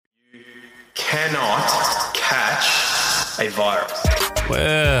cannot catch a virus.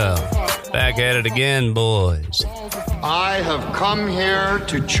 Well, back at it again, boys. I have come here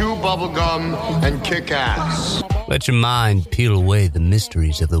to chew bubblegum and kick ass. Let your mind peel away the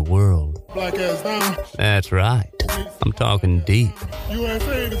mysteries of the world. Black ass down. That's right. I'm talking deep.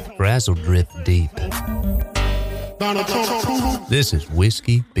 Frazzle drift deep. Donald Trump. This is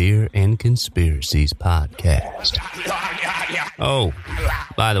Whiskey, Beer, and Conspiracies podcast. Oh,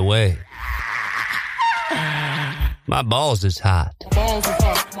 by the way, my balls is hot. My balls is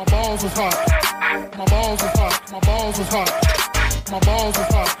hot. My balls is hot. My balls is hot. My balls is hot. My balls is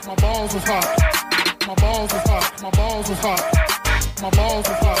hot. My balls is hot. My balls is hot. My balls is hot. My balls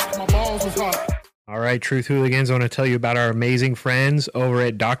is hot. My balls is hot. All right, Truth Hooligans, I want to tell you about our amazing friends over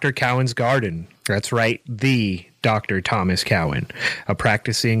at Dr. Cowan's Garden. That's right, the Dr. Thomas Cowan, a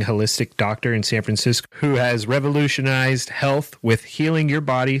practicing holistic doctor in San Francisco who has revolutionized health with healing your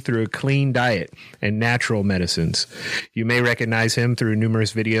body through a clean diet and natural medicines. You may recognize him through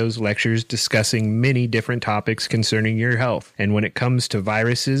numerous videos, lectures discussing many different topics concerning your health. And when it comes to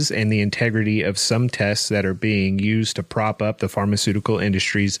viruses and the integrity of some tests that are being used to prop up the pharmaceutical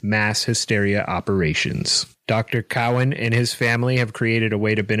industry's mass hysteria operations. Dr. Cowan and his family have created a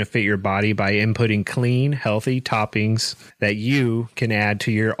way to benefit your body by inputting clean, healthy toppings that you can add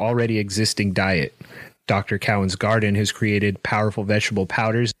to your already existing diet. Dr. Cowan's Garden has created powerful vegetable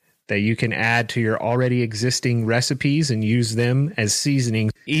powders that you can add to your already existing recipes and use them as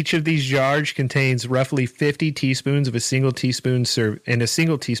seasonings. Each of these jars contains roughly 50 teaspoons of a single teaspoon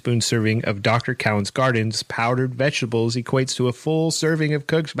serving of Dr. Cowan's Garden's powdered vegetables equates to a full serving of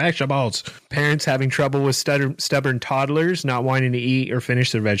cooked vegetables. Parents having trouble with stubborn toddlers not wanting to eat or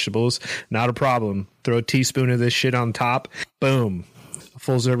finish their vegetables, not a problem. Throw a teaspoon of this shit on top. Boom.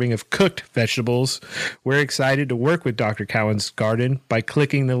 Full serving of cooked vegetables. We're excited to work with Dr. Cowan's Garden by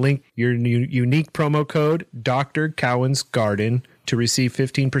clicking the link, your unique promo code, Dr. Cowan's Garden, to receive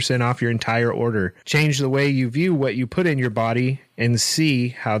 15% off your entire order. Change the way you view what you put in your body and see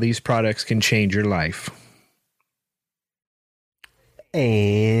how these products can change your life.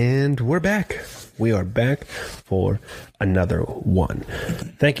 And we're back. We are back for another one.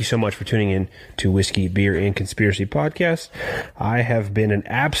 Thank you so much for tuning in to Whiskey, Beer, and Conspiracy Podcast. I have been an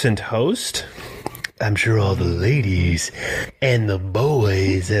absent host. I'm sure all the ladies and the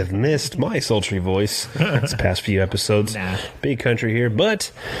boys have missed my sultry voice this past few episodes. Big country here,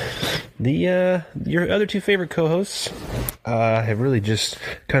 but the your other two favorite co-hosts have really just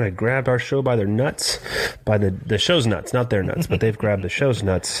kind of grabbed our show by their nuts, by the show's nuts, not their nuts, but they've grabbed the show's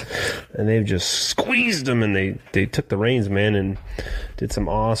nuts and they've just squeezed them and they took the reins, man, and did some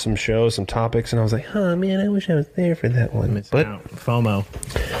awesome shows, some topics, and I was like, oh man, I wish I was there for that one. But FOMO.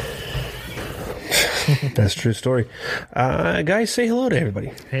 That's a true story. Guys, say hello to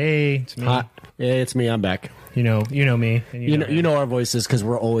everybody. Hey, it's me. Hi. Yeah, it's me. I'm back. You know me. And you know our voices because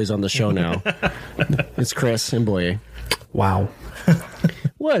we're always on the show now. It's Chris and Boye. Wow.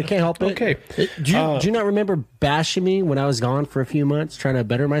 What? I can't help it. Okay. Do you not remember bashing me when I was gone for a few months trying to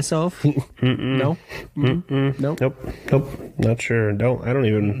better myself? No? No? Nope. Not sure. I don't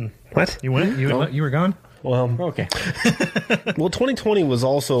even... What? You went? You were gone? Well, Okay. well, 2020 was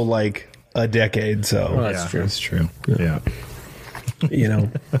also like a decade, so... Oh, that's true. That's true. Yeah. You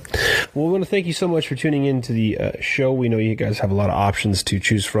know. Well, we want to thank you so much for tuning in to the show. We know you guys have a lot of options to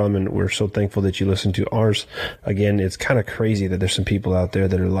choose from, and we're so thankful that you listen to ours. Again, it's kind of crazy that there's some people out there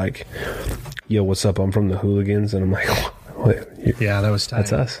that are like, yo, what's up? I'm from the Hooligans. And I'm like, what? Yeah, that was tight.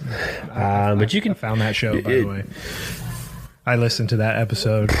 That's us. But you can... I found that show, by the way. I listened to that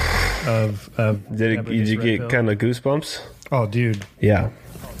episode of Did you get kind of goosebumps? Oh, dude. Yeah.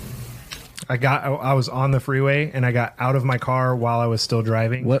 I was on the freeway and I got out of my car while I was still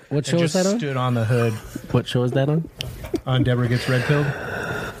driving. What show and is that on? Stood on the hood. What show is that on? On Deborah Gets Red Pilled.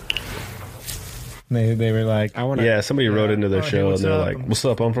 They were like, Yeah, somebody wrote into their show and they're like, what's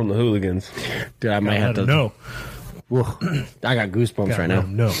up? I'm from the Hooligans. Dude, I might have to. No. I got goosebumps right now.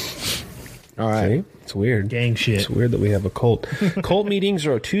 No. All right. See? It's weird. Gang shit. It's weird that we have a cult. Cult meetings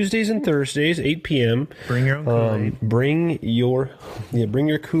are Tuesdays and Thursdays, 8 p.m. Bring your own Kool-Aid. Bring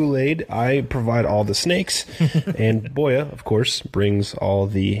your Kool-Aid. I provide all the snakes. And Boya, of course, brings all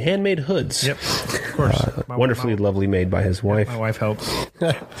the handmade hoods. Yep. Of course. Wonderfully lovely made by his wife. My wife helps.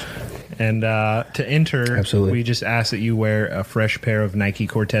 And to enter, Absolutely. we just ask that you wear a fresh pair of Nike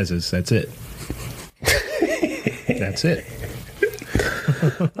Cortezes. That's it. That's it.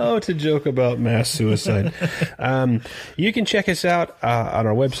 Oh, to joke about mass suicide. You can check us out on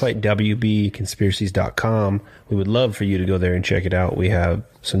our website, wbconspiracies.com. We would love for you to go there and check it out. We have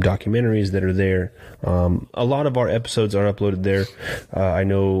some documentaries that are there. A lot of our episodes are uploaded there. I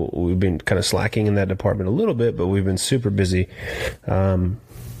know we've been kind of slacking in that department a little bit, but we've been super busy.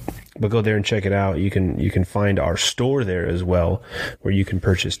 But go there and check it out. You can find our store there as well, where you can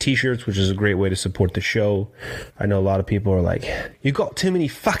purchase t-shirts, which is a great way to support the show. I know a lot of people are like, you got too many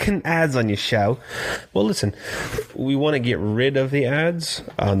fucking ads on your show. Well, listen, we want to get rid of the ads.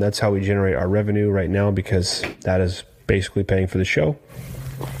 That's how we generate our revenue right now, because that is basically paying for the show.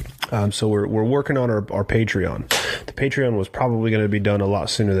 So we're working on our Patreon. The Patreon was probably going to be done a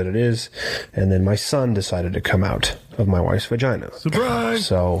lot sooner than it is, and then my son decided to come out of my wife's vagina. Surprise!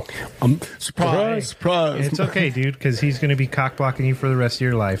 So, Surprise! It's okay, dude, because he's going to be cock blocking you for the rest of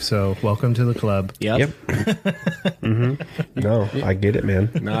your life. So welcome to the club. Yep. No, I get it, man.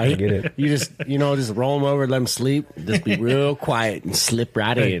 I get it. You just roll him over, let him sleep. Just be real quiet and slip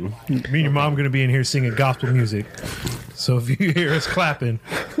right in. Me and your mom going to be in here singing gospel music. So if you hear us clapping,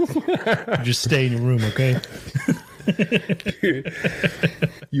 just stay in your room, okay?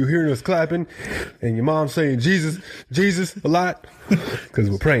 You hearing us clapping and your mom saying Jesus a lot because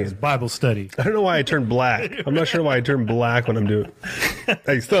we're praying. Bible study. I don't know why I turned black. I'm not sure why I turned black when I'm doing it.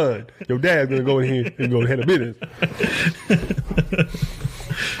 Hey, son, your dad's going to go in here and go handle business.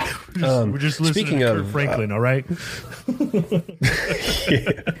 We're just listening speaking to Kurt of, Franklin, all right?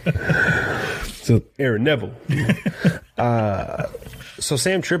 Yeah. So, Aaron Neville. So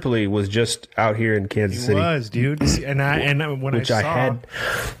Sam Tripoli was just out here in Kansas City. He was, dude. And when which I I saw, had.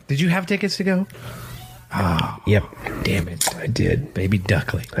 Did you have tickets to go? Oh, Yep. damn it. I did. Baby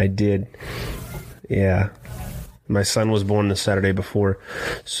duckling. I did. Yeah. My son was born the Saturday before,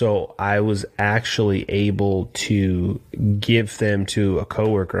 so I was actually able to give them to a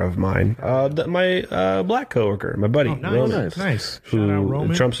coworker of mine, my black coworker, my buddy, nice. Roman, Nice. Shout who out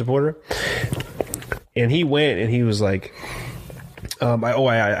Roman. a Trump supporter, and he went and he was like,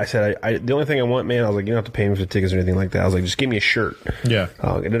 I said, the only thing I want, man, I was like, you don't have to pay me for the tickets or anything like that. I was like, just give me a shirt. Yeah.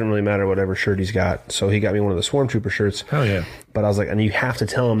 It didn't really matter whatever shirt he's got. So he got me one of the Swarm Trooper shirts. Hell yeah. But I was like, and you have to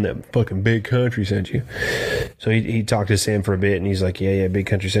tell him that fucking Big Country sent you. So he talked to Sam for a bit, and he's like, yeah, Big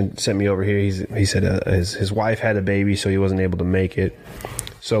Country sent me over here. He said his wife had a baby, so he wasn't able to make it.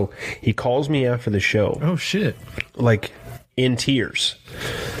 So he calls me after the show. Oh, shit. Like, in tears.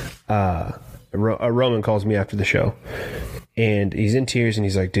 Roman calls me after the show. And he's in tears, and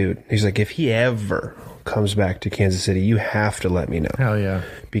he's like, dude, if he ever comes back to Kansas City, you have to let me know. Hell yeah.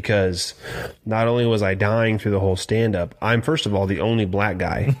 Because not only was I dying through the whole stand-up, I'm, first of all, the only black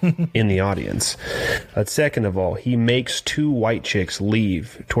guy in the audience. Second of all, he makes two white chicks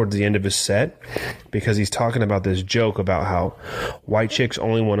leave towards the end of his set because he's talking about this joke about how white chicks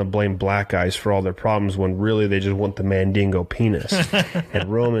only want to blame black guys for all their problems when really they just want the mandingo penis. And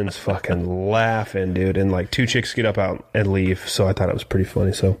Roman's fucking laughing, dude. And like two chicks get up out and leave. So I thought it was pretty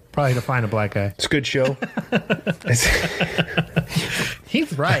funny. So Probably to find a black guy. it's a good show.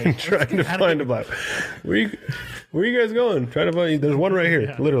 He's right. I'm trying to find a black. Where you guys going? Trying to find. There's one right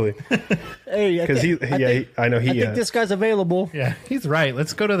here, literally. Hey, Because I know he. I think this guy's available. Yeah, he's right.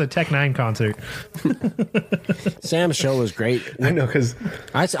 Let's go to the Tech Nine concert. Sam's show was great. I know because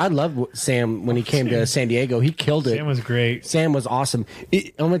I love Sam when he came to San Diego. He killed it. Sam was great. Sam was awesome.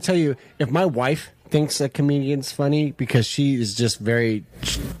 I'm going to tell you, if my wife thinks a comedian's funny because she is just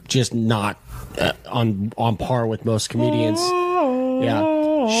just not on par with most comedians. Yeah.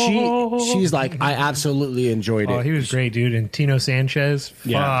 She's like, I absolutely enjoyed it. Oh, he was great, dude. And Tino Sanchez,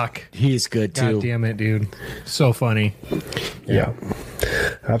 fuck. He's good too. God damn it, dude. So funny. yeah,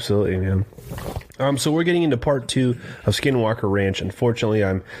 absolutely, man. So we're getting into part 2 of Skinwalker Ranch. Unfortunately,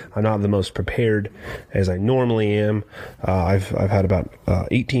 I'm not the most prepared as I normally am. I've had about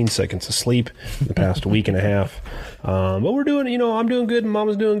 18 seconds of sleep in the past week and a half. But we're doing, I'm doing good.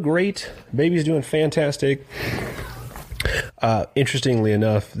 Mama's doing great. Baby's doing fantastic. Interestingly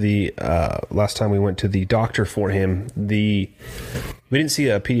enough, the last time we went to the doctor for him, we didn't see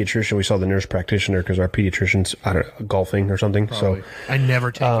a pediatrician. We saw the nurse practitioner because our pediatrician's golfing or something. Probably. So I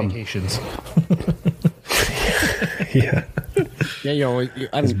never take vacations. yeah, Yeah,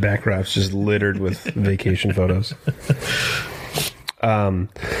 his back raft's just littered with vacation photos.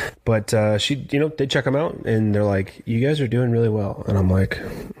 But she, they check him out and they're like, you guys are doing really well. And I'm like,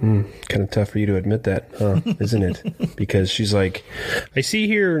 kind of tough for you to admit that, huh? Isn't it? Because she's like, I see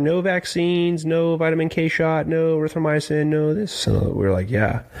here no vaccines, no vitamin K shot, no erythromycin, no this. So we're like,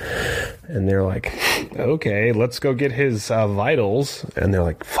 yeah. And they're like, okay, let's go get his vitals. And they're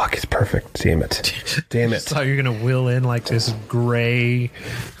like, fuck, it's perfect. Damn it. Damn it. So you're gonna will in like this gray,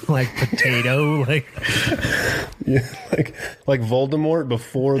 like potato, like Yeah, like Voldemort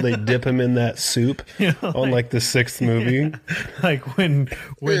before they dip him in that soup on like the 6th movie. like when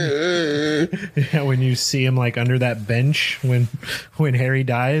yeah, when you see him like under that bench when Harry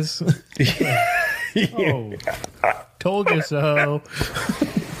dies. Oh, told you so.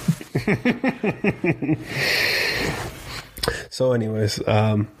 So anyways,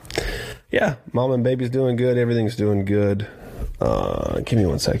 yeah, mom and baby's doing good. Everything's doing good. Give me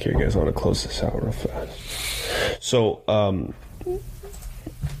one sec here, guys. I want to close this out real fast. So,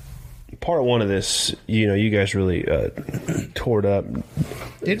 part 1 of this, you guys really tore it up.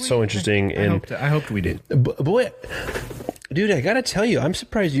 Did So we? interesting. I hoped we did. Boy, dude, I gotta tell you, I'm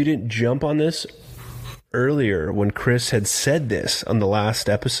surprised you didn't jump on this earlier when Chris had said this on the last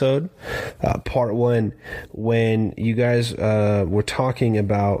episode, part 1, when you guys were talking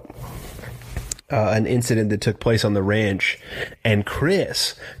about an incident that took place on the ranch, and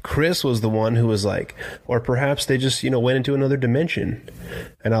Chris was the one who was like, or perhaps they just went into another dimension,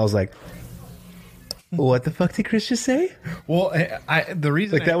 and I was like, what the fuck did Chris just say? Well, the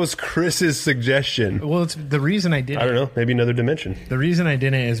reason Like that was Chris's suggestion. well, it's the reason I did. I don't know, maybe another dimension. The reason I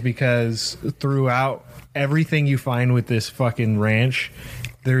didn't is because throughout everything you find with this fucking ranch,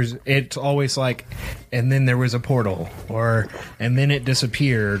 it's always like, and then there was a portal, and then it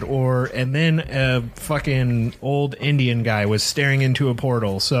disappeared, and then a fucking old Indian guy was staring into a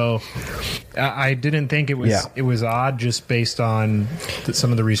portal. So I didn't think it was odd, just based on some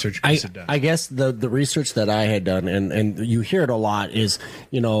of the research Chris had done. I guess the research that I had done, and you hear it a lot, is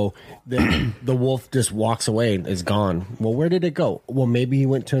the wolf just walks away and is gone. Well, where did it go? Well, maybe he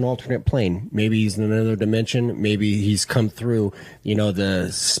went to an alternate plane. Maybe he's in another dimension. Maybe he's come through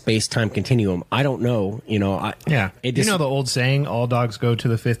the space-time continuum. I don't know. It just, the old saying, all dogs go to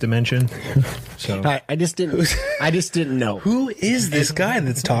the 5th dimension. So I just didn't know. Who is this guy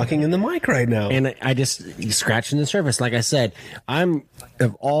that's talking in the mic right now? And I just scratching the surface. Like I said,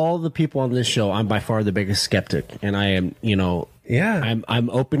 of all the people on this show, I'm by far the biggest skeptic, and I am. Yeah, I'm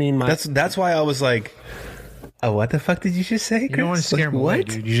opening my. That's why I was like, oh, what the fuck did you just say, Chris? you don't want to scare him away,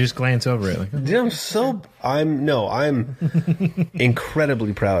 dude. You just glance over it. Like, Dude, I'm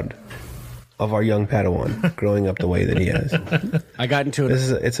incredibly proud of our young Padawan growing up the way that he has. I got into it.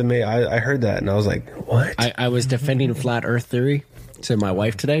 It's amazing. I heard that and I was like, what? I was defending flat Earth theory to my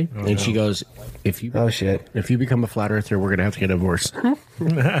wife today, and she goes, "If you become a flat earther, we're gonna have to get a divorce."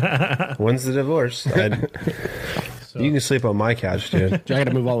 When's the divorce? You can sleep on my couch, dude. I got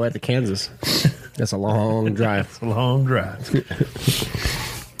to move all the way out to Kansas. That's a long drive. it's a long drive.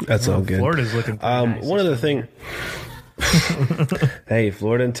 That's all good. Florida's looking pretty nice. One other thing. Hey,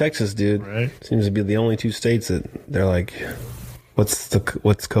 Florida and Texas, dude. Right. Seems to be the only 2 states that they're like, what's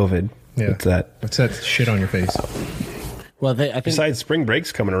COVID? Yeah. What's that? What's that shit on your face? Well, I think Besides spring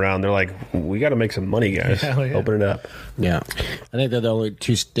break's coming around, they're like, we got to make some money, guys. Hell yeah. Open it up. yeah, I think they're the only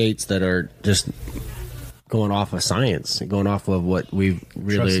 2 states that are just going off of science, going off of what we've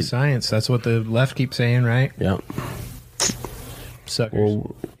really Trust the science. That's what the left keeps saying, right? Yeah. Suckers.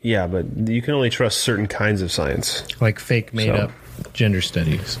 Well, yeah, but you can only trust certain kinds of science. Like fake made up gender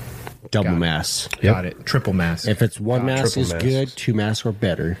studies. Double Got it. mass. Got it. Triple mass. If it's one mass triple is mass. good, 2 masks are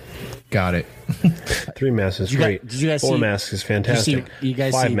better. Got it. 3 masks is great. Did you guys 4 see- masks is did fantastic. you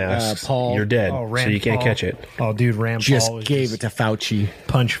guys 5 see, masks, Paul- you're dead, so Rand you can't Paul. catch it. Oh, dude, Rand Just Paul was gave it to Fauci.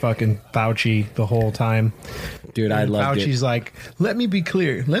 punch fucking Fauci the whole time. Dude, I And loved Fauci's it. like, let me be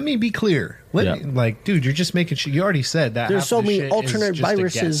clear. Let me be clear. Yeah. Like, dude, you're just making shit. You already said that. There's half so the many shit is alternate just a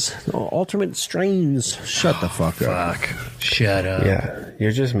viruses, guess. alternate strains. Shut the fuck up. Fuck. Shut up. Yeah,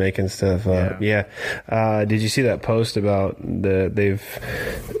 you're just making stuff up. Yeah. Did you see that post about they've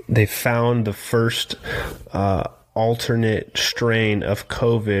found the first alternate strain of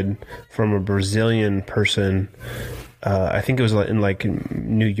COVID from a Brazilian person? I think it was in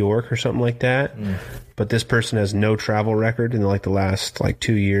New York or something like that. But this person has no travel record in the last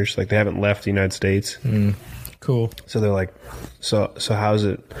 2 years. Like they haven't left the United States. Cool. So they're like, so how's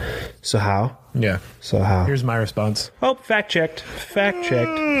it? So how? Yeah. So how? Here's my response. Oh, fact checked.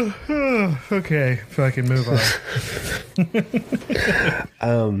 Okay. Fucking move on.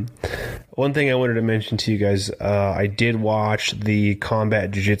 One thing I wanted to mention to you guys, I did watch the Combat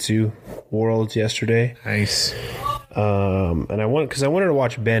Jiu-Jitsu Worlds yesterday. Nice. And I wanted to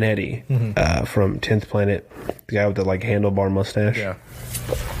watch Ben Eddy from 10th Planet, the guy with the handlebar mustache. Yeah.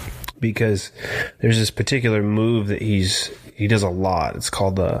 Because there's this particular move that he does a lot. It's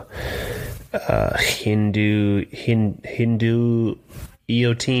called the Hindu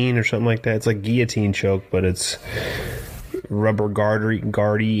guillotine or something like that. It's like guillotine choke, but it's rubber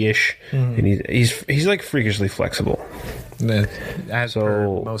guardy-ish, and he's like freakishly flexible. As per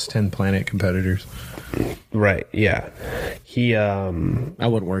most 10 Planet competitors. Right, yeah. He I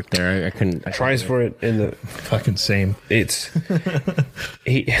wouldn't work there. I couldn't. tries for it in the Fucking same. it's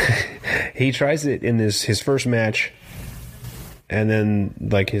he tries it in his first match, and then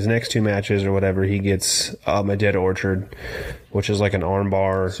like his next 2 matches or whatever, he gets a Dead Orchard, which is like an arm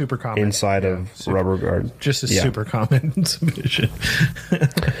bar Super common. inside of rubber guard. Just a super common submission.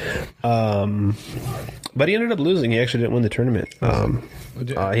 But he ended up losing. He actually didn't win the tournament. He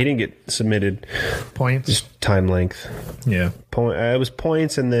didn't get submitted. Points. Just time length. Yeah. It was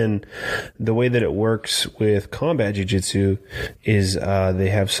points, and then the way that it works with combat jiu-jitsu is they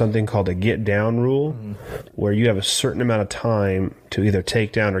have something called a get down rule, where you have a certain amount of time to either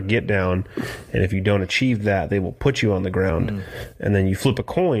take down or get down, and if you don't achieve that, they will put you on the ground, and then you flip a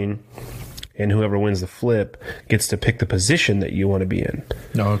coin, and whoever wins the flip gets to pick the position that you want to be in.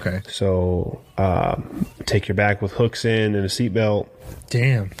 Oh, okay. So take your back with hooks in and a seatbelt.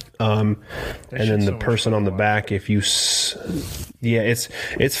 Damn. And then the person on the back, if you,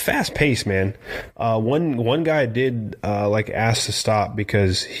 it's fast paced, man. One guy did like ask to stop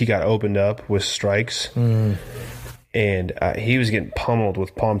because he got opened up with strikes, and he was getting pummeled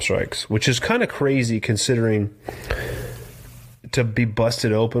with palm strikes, which is kind of crazy considering to be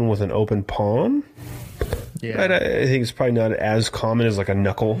busted open with an open palm. Yeah. But I think it's probably not as common as like a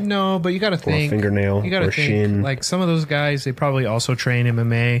knuckle. No, but you got to think. Fingernail you gotta or think, shin. Like some of those guys, they probably also train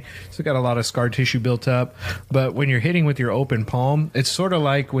MMA. So they got a lot of scar tissue built up. But when you're hitting with your open palm, it's sort of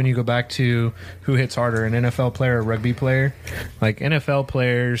like when you go back to who hits harder, an NFL player or a rugby player. Like NFL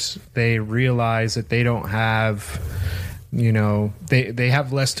players, they realize that they don't have, they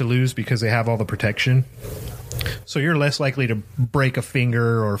have less to lose because they have all the protection. So you're less likely to break a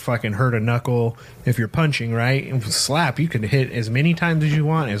finger or fucking hurt a knuckle if you're punching, right? And with slap, you can hit as many times as you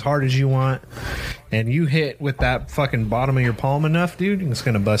want, as hard as you want. And you hit with that fucking bottom of your palm enough, dude, it's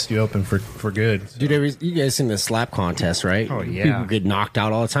going to bust you open for good. Dude, you guys seen the slap contest, right? Oh, yeah. People get knocked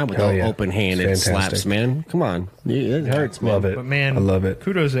out all the time with open-handed slaps, man. Come on. It hurts, man. Love it. But man, I love it.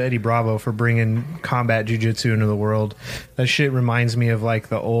 Kudos to Eddie Bravo for bringing combat jiu-jitsu into the world. That shit reminds me of like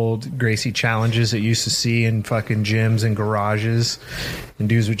the old Gracie challenges that you used to see in fucking gyms and garages, and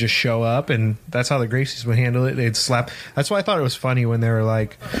dudes would just show up, and that's how the Gracies would handle it. They'd slap. That's why I thought it was funny when they were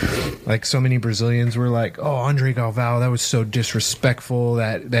like so many Brazilians were like, "Oh, Andre Galvao, that was so disrespectful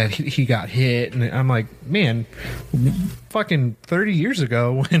that he got hit," and I'm like, man, fucking 30 years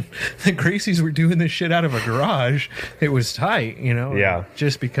ago when the Gracies were doing this shit out of a garage, it was tight, Yeah.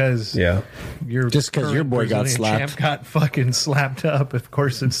 Just because Yeah. your boy got Brazilian slapped. champ got fucking slapped up. Of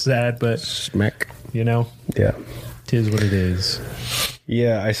course it's sad, but Smack. Yeah. tis what it is.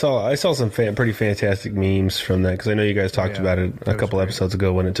 Yeah, I saw some pretty fantastic memes from that because I know you guys talked about it a couple episodes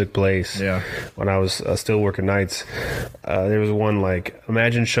ago when it took place. Yeah. When I was still working nights, there was one like,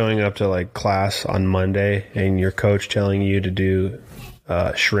 imagine showing up to like class on Monday and your coach telling you to do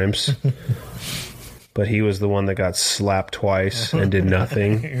shrimps, but he was the one that got slapped twice and did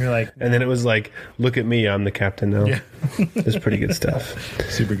nothing. You're like, and then it was like, look at me, I'm the captain now. Yeah. It's pretty good stuff.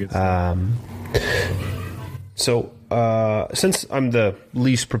 super good stuff. So, since I'm the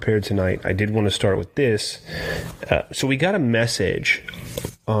least prepared tonight, I did want to start with this. So we got a message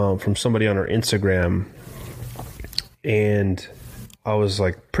from somebody on our Instagram, and I was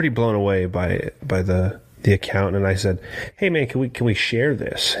like pretty blown away by the account, and I said, "Hey man, can we share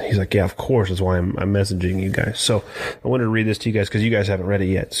this?" He's like, "Yeah, of course. That's why I'm messaging you guys." So I wanted to read this to you guys because you guys haven't read it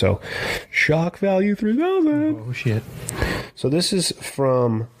yet. So, shock value 3000. Oh shit. So this is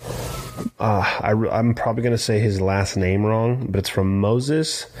from, I'm probably going to say his last name wrong, but it's from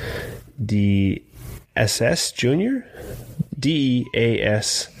Moses DSS Jr.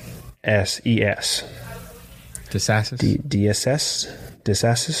 DEASSES.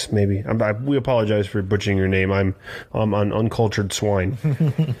 DSS, maybe. We apologize for butchering your name. I'm an uncultured swine.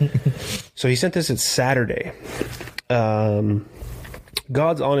 So he sent this at Saturday.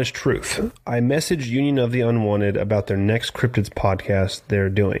 God's honest truth. I messaged Union of the Unwanted about their next Cryptids podcast they're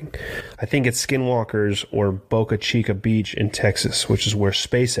doing. I think it's Skinwalkers or Boca Chica Beach in Texas, which is where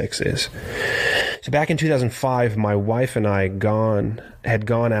SpaceX is. So back in 2005, my wife and I had gone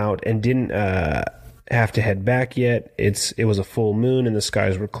out and have to head back yet. It was a full moon and the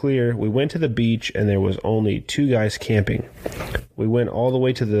skies were clear. We went to the beach and there was only 2 guys camping. We went all the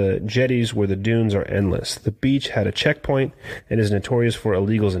way to the jetties where the dunes are endless. The beach had a checkpoint and is notorious for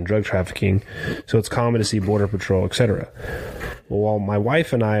illegals and drug trafficking, so it's common to see border patrol, etc. Well, while my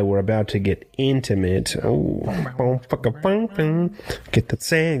wife and I were about to get intimate, get the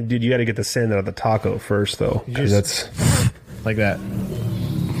sand, dude. You got to get the sand out of the taco first, though, because that's like that,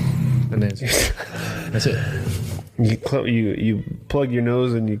 and then that's it. You plug your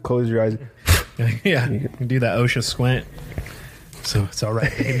nose and you close your eyes. Yeah, you can do that OSHA squint. So it's all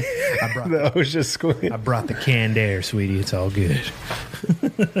right, baby. The OSHA squint. I brought the canned air, sweetie. It's all good.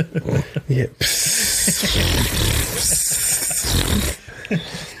 Yeah.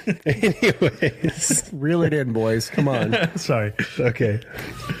 Anyways, Reel it in, boys. Come on. Sorry.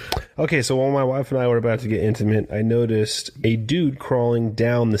 Okay, so while my wife and I were about to get intimate, I noticed a dude crawling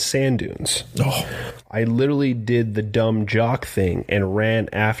down the sand dunes. Oh. I literally did the dumb jock thing and ran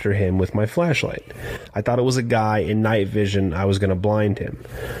after him with my flashlight. I thought it was a guy in night vision. I was going to blind him.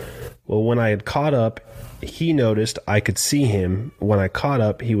 Well, when I had caught up, he noticed I could see him. When I caught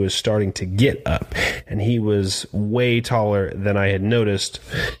up, he was starting to get up, and he was way taller than I had noticed.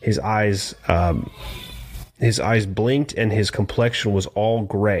 His eyes blinked, and his complexion was all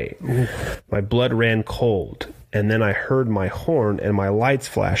gray. My blood ran cold, and then I heard my horn and my lights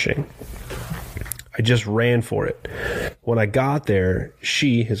flashing. I just ran for it. When I got there,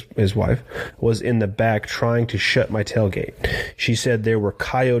 his wife, was in the back trying to shut my tailgate. She said there were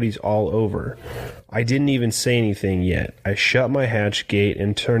coyotes all over. I didn't even say anything yet. I shut my hatch gate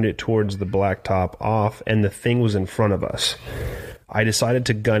and turned it towards the blacktop off, and the thing was in front of us. I decided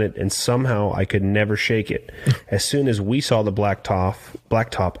to gun it, and somehow I could never shake it. As soon as we saw the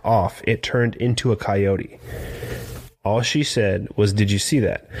blacktop off, it turned into a coyote. All she said was, "Did you see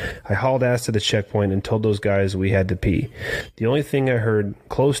that?" I hauled ass to the checkpoint and told those guys we had to pee. The only thing I heard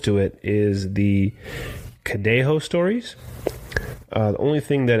close to it is the Cadejo stories. The only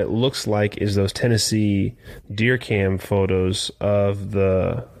thing that it looks like is those Tennessee deer cam photos of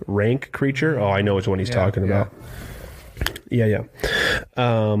the rank creature. Oh, I know which one he's talking about. Yeah.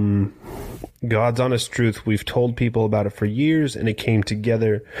 God's honest truth, we've told people about it for years, and it came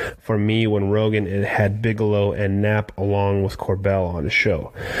together for me when Rogan had Bigelow and Knapp along with Corbell on his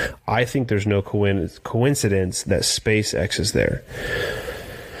show. I think there's no coincidence that SpaceX is there.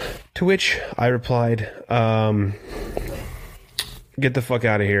 To which I replied, get the fuck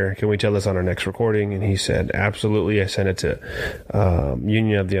out of here. Can we tell this on our next recording? And he said, absolutely. I sent it to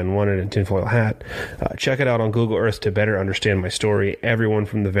Union of the Unwanted and Tinfoil Hat. Check it out on Google Earth to better understand my story. Everyone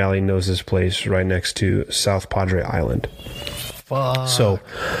from the Valley knows this place right next to South Padre Island. Fuck. So,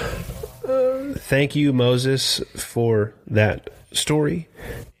 thank you, Moses, for that story.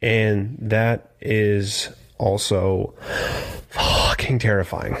 And that is also fucking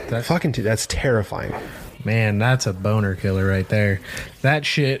terrifying. That's terrifying. Man, that's a boner killer right there. That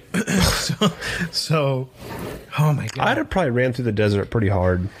shit. So, oh my God. I'd have probably ran through the desert pretty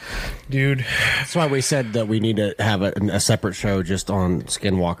hard. Dude. That's why we said that we need to have a separate show just on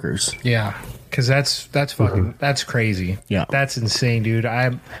skinwalkers. Yeah. Because that's fucking, that's crazy. Yeah. That's insane, dude.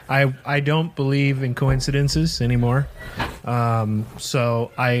 I don't believe in coincidences anymore.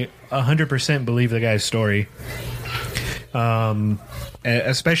 So I 100% believe the guy's story.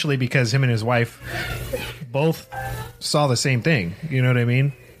 Especially because him and his wife both saw the same thing. You know what I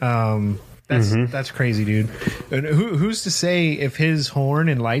mean? That's crazy, dude. And who's to say if his horn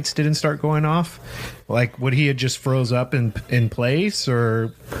and lights didn't start going off? Like, would he have just froze up in place,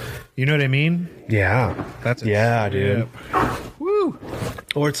 or you know what I mean? Yeah, dude. Woo!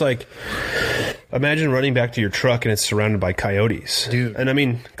 Or it's like, imagine running back to your truck and it's surrounded by coyotes, dude. And I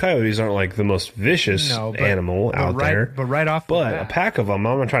mean, coyotes aren't like the most vicious animal out there. But right off, a pack of them.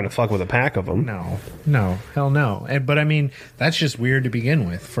 I'm not trying to fuck with a pack of them. No, hell no. But I mean, that's just weird to begin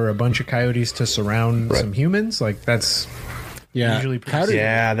with. For a bunch of coyotes to surround some humans, like that's usually pretty.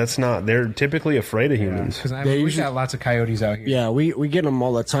 Yeah, that's not. They're typically afraid of humans. Because we got lots of coyotes out here. Yeah, we get them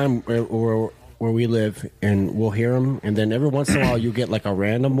all the time where we live, and we'll hear them, and then every once in a while you get like a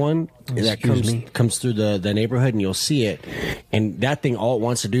random one that comes through the neighborhood, and you'll see it, and that thing all it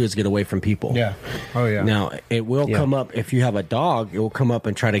wants to do is get away from people. Yeah. Oh yeah. Now it will come up if you have a dog. It will come up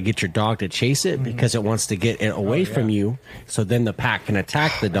and try to get your dog to chase it because it wants to get it away from you. So then the pack can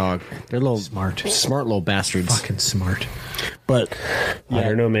attack the dog. They're little smart little bastards. Fucking smart. But I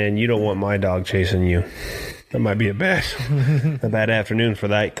don't know, man. You don't want my dog chasing you. That might be a bad afternoon for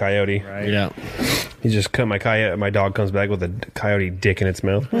that coyote. Right. Yeah. He just cut my coyote. My dog comes back with a coyote dick in its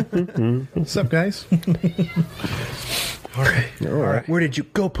mouth. What's up, guys? All right. All right. Where did you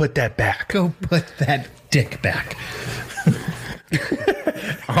go? Put that back. Go put that dick back.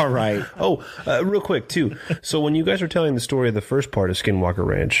 All right. Oh, real quick too. So when you guys were telling the story of the first part of Skinwalker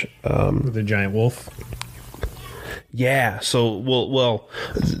Ranch, The giant wolf. yeah. So well,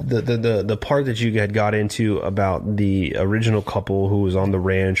 the part that you had got into about the original couple who was on the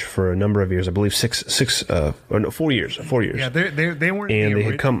ranch for a number of years, I believe 4 years. Yeah, they weren't. And they the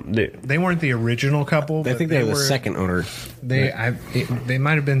had come. They weren't the original couple. I think they were the second owner. They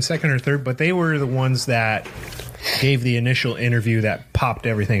might have been second or third, but they were the ones that gave the initial interview that popped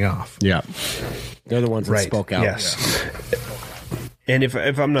everything off. Yeah. They're the ones that Right. spoke out. Yes. And if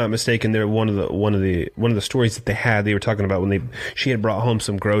I'm not mistaken, they're one of the stories that they had. They were talking about when she had brought home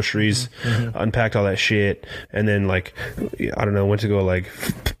some groceries, unpacked all that shit, and then like I don't know, went to go like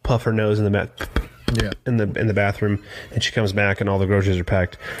puff her nose in the bathroom, and she comes back and all the groceries are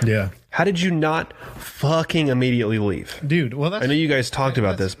packed. Yeah. How did you not fucking immediately leave, Dude? Well, that's, I know you guys talked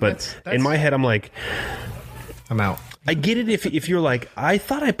about this, but that's- in my head, I'm like, I'm out. I get it if you're like, I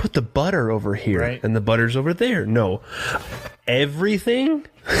thought I put the butter over here Right. and the butter's over there. No. Everything?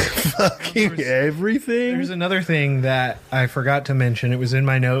 Fucking everything? There's another thing that I forgot to mention. It was in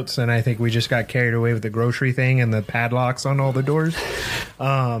my notes, and I think we just got carried away with the grocery thing and the padlocks on all the doors.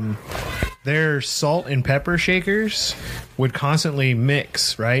 Their salt and pepper shakers would constantly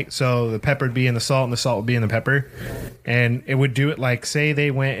mix, right? So the pepper would be in the salt and the salt would be in the pepper. And it would do it like, say they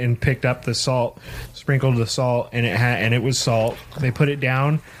went and picked up the salt, sprinkled the salt, and it was salt. They put it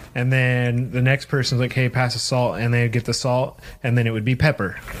down, and then the next person's like, hey, pass the salt, and they'd get the salt, and then it would be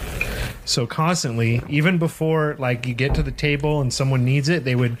pepper. So constantly, even before like you get to the table and someone needs it,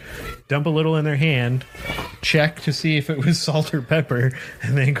 they would dump a little in their hand, check to see if it was salt or pepper,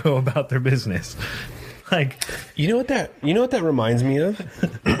 and then go about their business. Like, You know what that reminds me of?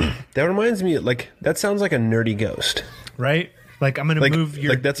 That reminds me, like, that sounds like a nerdy ghost. right? Like, I'm gonna Like, move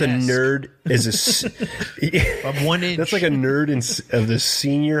your that's desk a nerd is of 1 inch. That's like a nerd of the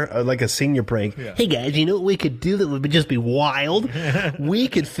senior, like a senior prank. Yeah. Hey guys, you know what we could do that would just be wild? We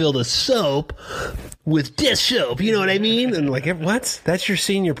could fill the soap with dish soap. You know what I mean? And like, what? That's your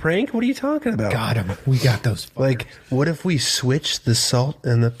senior prank? What are you talking about? Got him. We got those. Like, what if we switch the salt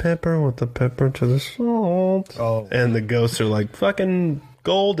and the pepper with the pepper to the salt? Oh. And the ghosts are like, fucking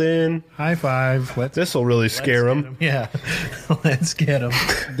golden. High five. This will really scare them. Yeah, let's get them.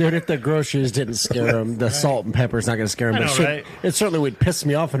 Dude, if the groceries didn't scare them, the salt and pepper's not going to scare them. I know, right? It certainly would piss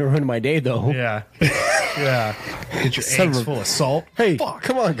me off and ruin my day, though. Yeah, yeah. Get your Son eggs of a- full of salt. Hey,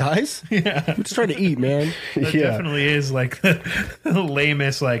 come on, guys. Yeah. I'm just trying to eat, man. That definitely is like the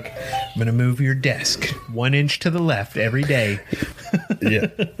lamest. Like, I'm gonna move your desk 1 inch to the left every day. Yeah.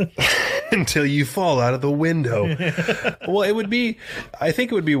 Until you fall out of the window. Well, I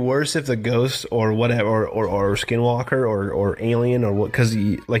think it would be worse if the ghost or whatever, or skinwalker or alien or what, because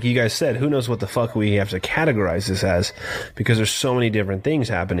like you guys said, who knows what the fuck we have to categorize this as, because there's so many different things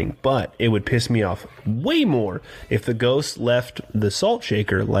happening. But it would piss me off way more if the ghost left the salt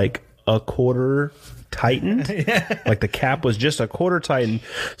shaker like a quarter tightened, like the cap was just a quarter tightened.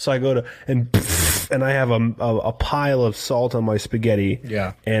 So I go to and I have a pile of salt on my spaghetti.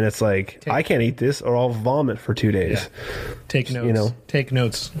 Yeah. And it's like, I can't eat this or I'll vomit for 2 days. Yeah. Take notes. You know. Take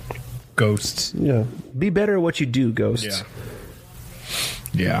notes. Ghosts. Yeah. Be better at what you do, ghosts.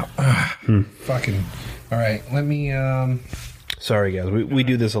 Yeah. Fucking. All right. Let me. Sorry, guys. We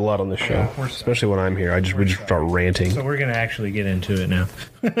do this a lot on the show, Yeah, we're sorry. especially when I'm here. We just start ranting. So we're gonna actually get into it now.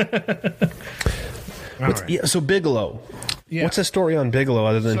 All right. Yeah, so Bigelow. Yeah. What's the story on Bigelow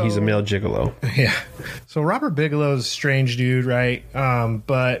other than he's a male gigolo? Yeah. So Robert Bigelow's a strange dude, right?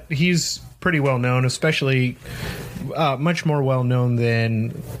 But he's pretty well known, especially much more well known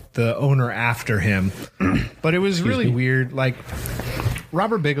than the owner after him. But it was really weird. Like,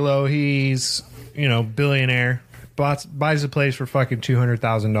 Robert Bigelow, he's, billionaire, buys a place for fucking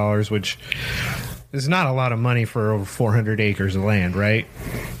 $200,000, which is not a lot of money for over 400 acres of land, right?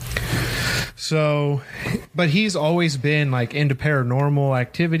 So, but he's always been like into paranormal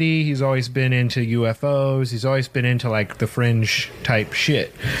activity. He's always been into UFOs. He's always been into like the fringe type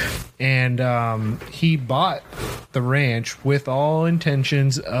shit. And he bought the ranch with all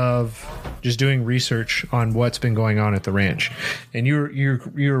intentions of just doing research on what's been going on at the ranch. And you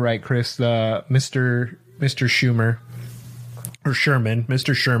were right, Chris. Mr. Schumer or Sherman,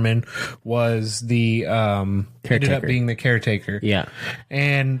 Mr. Sherman was the ended up Caretaker. being the caretaker. Yeah,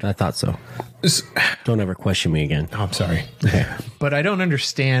 And I thought so. s- Don't ever question me again. oh, I'm sorry. But I don't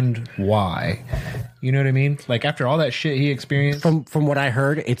understand why. You know what I mean? Like after all that shit he experienced. From what I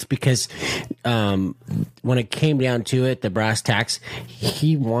heard, it's because when it came down to it, the brass tacks,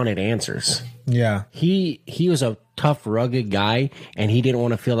 he wanted answers. Yeah. He was a tough, rugged guy, and he didn't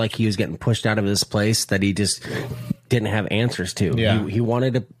want to feel like he was getting pushed out of this place that he just didn't have answers to. Yeah. He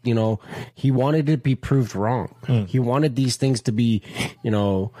wanted to, he wanted to be proved wrong. He wanted these things to be,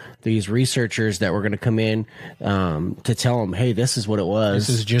 these researchers that were going to come in to tell him, hey, this is what it was.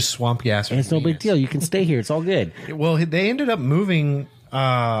 This is just swamp gas. And it's no big deal. You can stay here. It's all good. Well, they ended up moving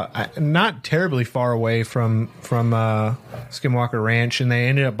not terribly far away from Skinwalker Ranch, and they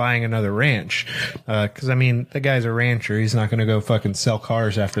ended up buying another ranch. Because I mean, the guy's a rancher; he's not going to go fucking sell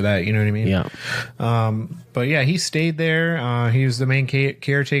cars after that. You know what I mean? Yeah. But yeah, he stayed there. He was the main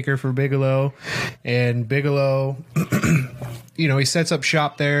caretaker for Bigelow, and Bigelow. He sets up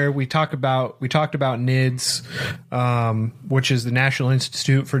shop there. We talked about NIDS, which is the National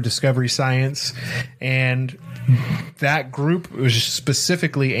Institute for Discovery Science, and that group was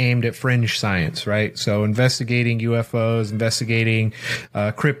specifically aimed at fringe science, right? So investigating UFOs, investigating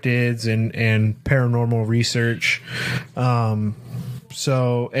cryptids and paranormal research. But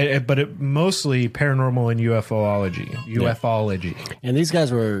mostly paranormal and ufology. And these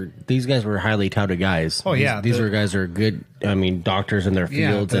guys were highly touted guys. Oh, yeah. These were guys who are good. I mean, doctors in their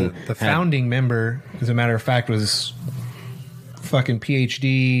fields. The founding member, as a matter of fact, was fucking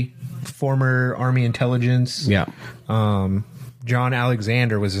PhD, former Army intelligence. Yeah. John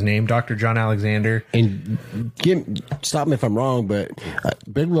Alexander was his name, Dr. John Alexander. And stop me if I'm wrong, but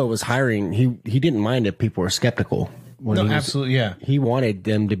Bigelow was hiring. He didn't mind if people were skeptical. Absolutely, yeah. He wanted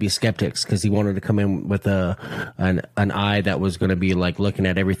them to be skeptics because he wanted to come in with an eye that was going to be like looking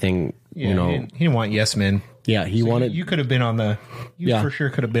at everything. Yeah, he didn't want yes men. Yeah, he wanted. You could have been on the. Yeah. For sure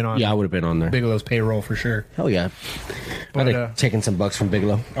could have been on. Yeah, I would have been on there. Bigelow's payroll for sure. Hell yeah. But, I'd have taken some bucks from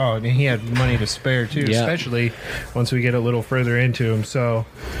Bigelow. Oh, and he had money to spare too, Yeah. especially once we get a little further into him. So,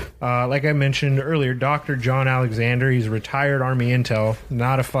 like I mentioned earlier, Dr. John Alexander, he's a retired Army intel,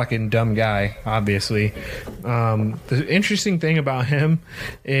 not a fucking dumb guy, obviously. The interesting thing about him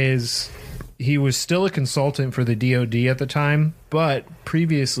is he was still a consultant for the DoD at the time, but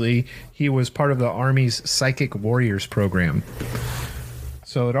previously he was part of the Army's Psychic Warriors program.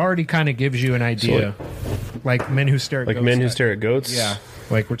 So it already kind of gives you an idea. Like Men Who Stare at Like Ghosts. Men Who Stare at Goats? Yeah.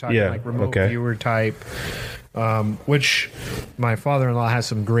 Like we're talking like remote viewer type. Which my father-in-law has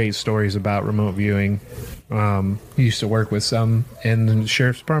some great stories about remote viewing. He used to work with some in the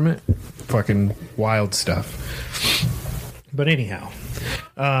sheriff's department. Fucking wild stuff. But anyhow,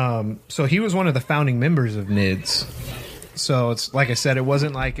 so he was one of the founding members of NIDS. So it's like I said, it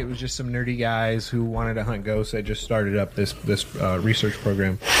wasn't like it was just some nerdy guys who wanted to hunt ghosts that just started up this research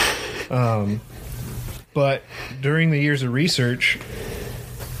program. But during the years of research,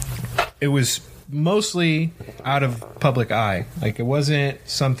 it was mostly out of public eye. Like it wasn't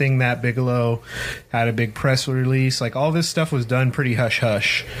something that Bigelow had a big press release. Like all this stuff was done pretty hush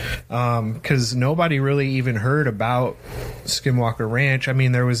hush, because nobody really even heard about Skinwalker Ranch. I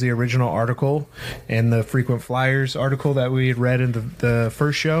mean, there was the original article and the frequent flyers article that we had read in the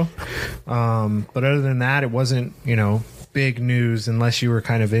first show, but other than that, it wasn't big news unless you were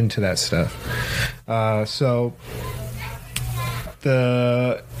kind of into that stuff. So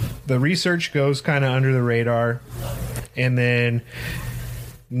the research goes kind of under the radar, and then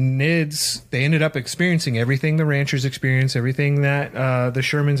NIDS, they ended up experiencing everything the ranchers experienced, everything that the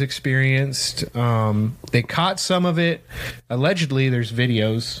Shermans experienced. They caught some of it. Allegedly, there's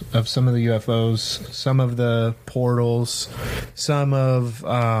videos of some of the UFOs, some of the portals, some of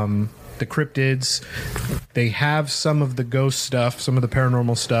the cryptids. They have some of the ghost stuff, some of the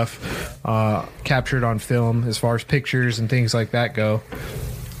paranormal stuff captured on film as far as pictures and things like that go.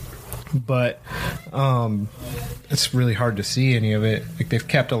 But it's really hard to see any of it. Like they've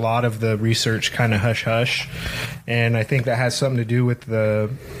kept a lot of the research kind of hush hush, and I think that has something to do with the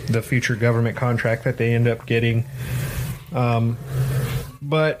future government contract that they end up getting.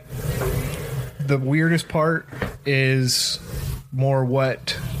 But the weirdest part is more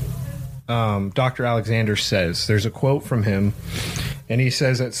what Dr. Alexander says. There's a quote from him, and he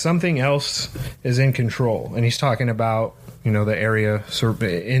says that something else is in control, and he's talking about the area sort of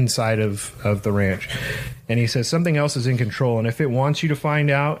inside of the ranch. And he says something else is in control, and if it wants you to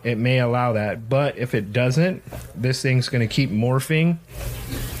find out, it may allow that. But if it doesn't, this thing's going to keep morphing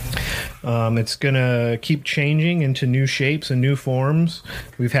It's going to keep changing into new shapes and new forms.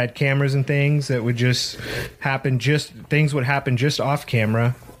 We've had cameras and things that would just happen, things would happen just off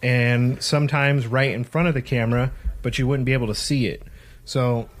camera and sometimes right in front of the camera, but you wouldn't be able to see it.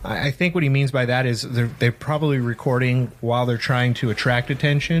 So I think what he means by that is they're probably recording while they're trying to attract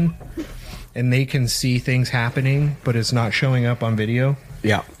attention, and they can see things happening, but it's not showing up on video.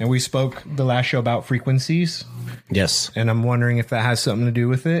 Yeah. And we spoke the last show about frequencies. Yes. And I'm wondering if that has something to do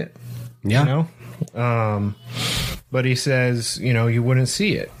with it. Yeah. You know? But he says, you wouldn't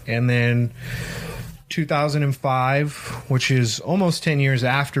see it. And then 2005, which is almost 10 years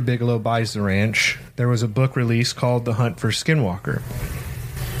after Bigelow buys the ranch, there was a book released called The Hunt for Skinwalker.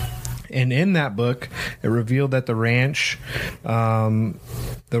 And in that book, it revealed that the ranch and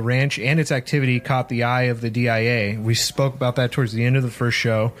its activity caught the eye of the DIA. We spoke about that towards the end of the first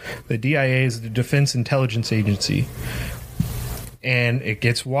show. The DIA is the Defense Intelligence Agency. And it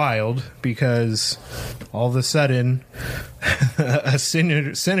gets wild because all of a sudden, a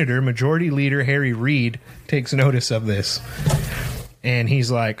senator, Majority Leader Harry Reid, takes notice of this. And he's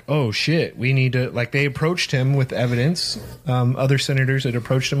like, oh, shit, we need to... Like, they approached him with evidence. Other senators had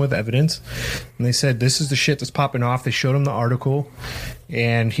approached him with evidence. And they said, this is the shit that's popping off. They showed him the article.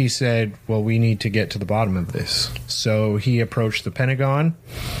 And he said, well, we need to get to the bottom of this. So he approached the Pentagon.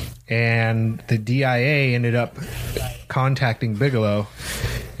 And the DIA ended up contacting Bigelow.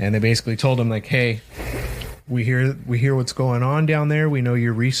 And they basically told him, like, hey... We hear what's going on down there. We know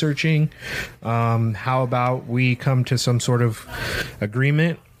you're researching. How about we come to some sort of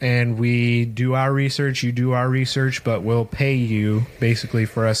agreement and we do our research, you do our research, but we'll pay you basically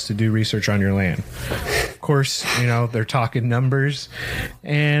for us to do research on your land. Of course, they're talking numbers,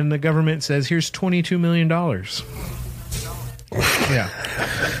 and the government says, here's $22 million. Yeah.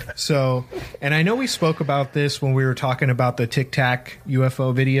 So, and I know we spoke about this when we were talking about the Tic Tac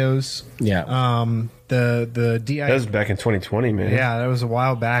UFO videos. Yeah. The DIA... That was back in 2020, man. Yeah, that was a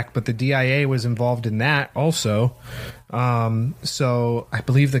while back, but the DIA was involved in that also. So I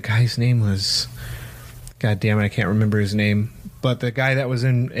believe the guy's name was... God damn it, I can't remember his name. But the guy that was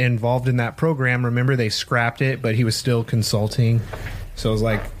involved in that program, remember, they scrapped it, but he was still consulting. So it was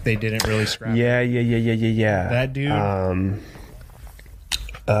like they didn't really scrap it. Yeah. That dude...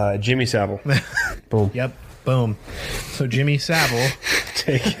 Jimmy Savile. Boom. Yep. Boom. So Jimmy Savile...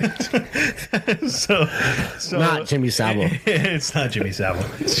 Take it. so not Jimmy Savile. It's not Jimmy Savile.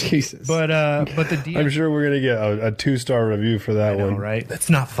 Jesus. But the I'm sure we're gonna get a 2-star review for that one. Right? That's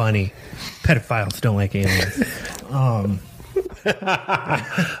not funny. Pedophiles don't like aliens.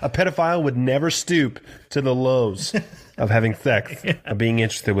 A pedophile would never stoop to the lows of having sex, of being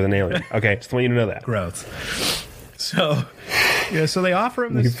interested with an alien. Okay, just want you to know that. Gross. So they offer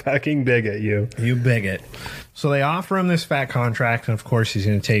him this. You fucking bigot, you. You bigot. So they offer him this fat contract, and of course he's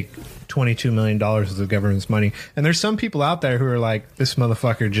going to take $22 million of the government's money. And there's some people out there who are like, this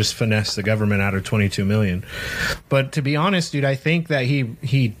motherfucker just finessed the government out of $22 million. But to be honest, dude, I think that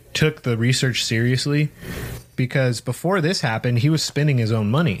he took the research seriously, because before this happened, he was spending his own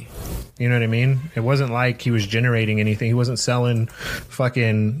money. You know what I mean? It wasn't like he was generating anything. He wasn't selling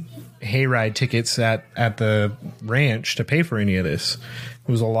fucking hayride tickets at the ranch to pay for any of this.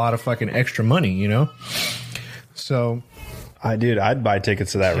 It was a lot of fucking extra money, So, I'd buy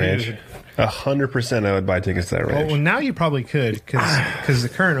tickets to that ranch. 100% I would buy tickets to that ranch. Well, now you probably could, because the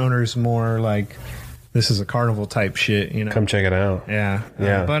current owner is more like, this is a carnival type shit, Come check it out. Yeah.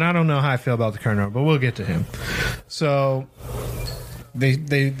 Yeah. But I don't know how I feel about the current owner, but we'll get to him. So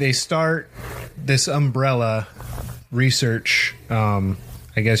they start this umbrella research,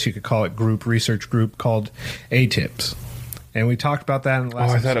 I guess you could call it research group called ATIPS. And we talked about that in the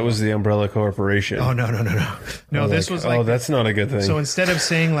last I thought it was the Umbrella Corporation. Oh, no. No, this was like... Oh, that's not a good thing. So instead of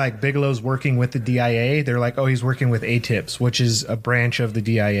saying, like, Bigelow's working with the DIA, they're like, oh, he's working with ATIPS, which is a branch of the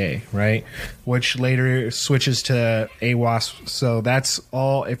DIA, right? Which later switches to AWASP. So that's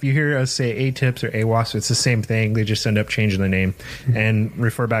all... If you hear us say ATIPS or AWASP, it's the same thing. They just end up changing the name. And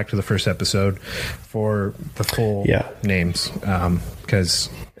refer back to the first episode for the full names. Because...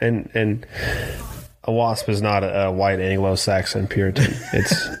 And a WASP is not a white Anglo-Saxon Puritan.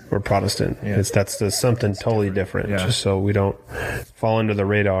 We're Protestant. Yeah. That's something totally different. Just so we don't fall under the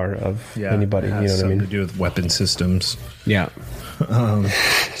radar of anybody. It has something to do with weapon systems. Yeah.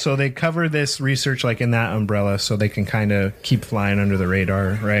 So they cover this research like in that umbrella, so they can kind of keep flying under the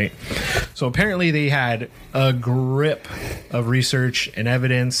radar, right? So apparently they had a grip of research and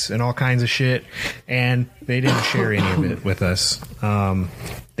evidence and all kinds of shit, and they didn't share any of it with us.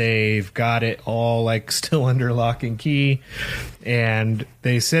 They've got it all like still under lock and key, and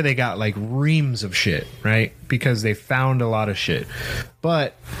they say they got like reams of shit, right? Because they found a lot of shit.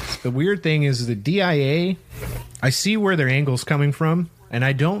 But the weird thing is the DIA, I see where their angle's coming from, and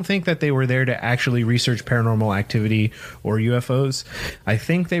I don't think that they were there to actually research paranormal activity or UFOs. I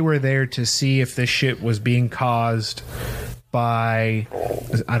think they were there to see if this shit was being caused by,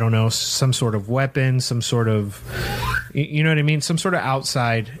 I don't know, some sort of weapon, some sort of, you know what I mean? Some sort of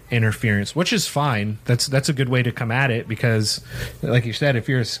outside interference, which is fine. That's a good way to come at it because, like you said, if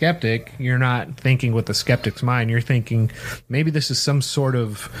you're a skeptic, you're not thinking with the skeptic's mind. You're thinking maybe this is some sort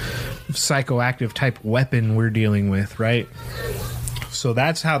of psychoactive type weapon we're dealing with, right? So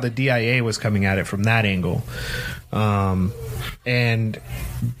that's how the DIA was coming at it from that angle. And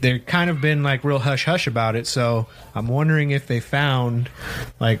they're kind of been like real hush-hush about it. So I'm wondering if they found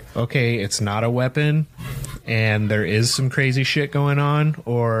like, okay, it's not a weapon and there is some crazy shit going on,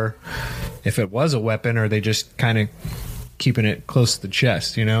 or if it was a weapon, are they just kind of keeping it close to the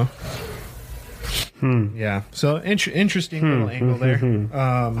chest, you know? Yeah. So interesting little angle there.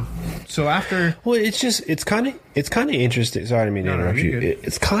 So after, well, it's kind of interesting. Sorry, I didn't mean to interrupt you.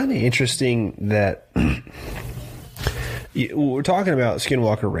 It's kind of interesting that we're talking about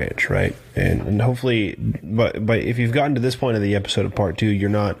Skinwalker Ranch, right? And hopefully, but if you've gotten to this point of the episode of part 2, you're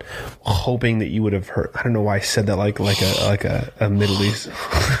not hoping that you would have heard. I don't know why I said that like a Middle East,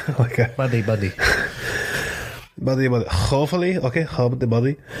 like a buddy. Hopefully, okay,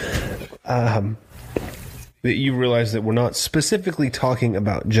 buddy. That you realize that we're not specifically talking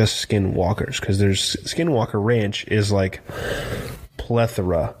about just skinwalkers, because there's Skinwalker Ranch is like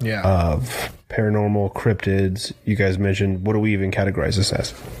plethora of paranormal cryptids. You guys mentioned, what do we even categorize this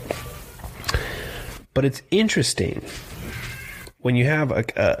as? But it's interesting when you have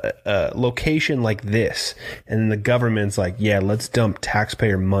a location like this, and then the government's like, yeah, let's dump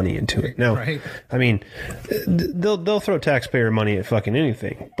taxpayer money into it. Now, right. I mean, they'll throw taxpayer money at fucking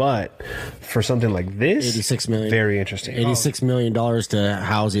anything, but for something like this, $86 million, very interesting. $86 million to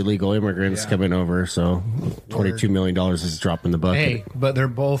house illegal immigrants coming over. So $22 million is dropping the bucket. Hey, but they're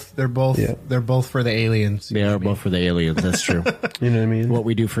both for the aliens. They are both for the aliens. That's true. You know what I mean? What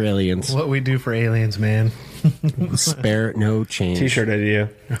we do for aliens. What we do for aliens, man. Spare no change. T-shirt idea.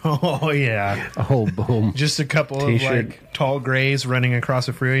 Oh yeah. Oh boom. Just a couple of like tall grays running across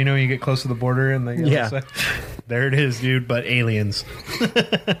the freeway. You know, you get close to the border and the there it is, dude. But aliens.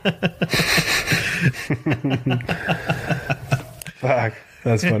 Fuck.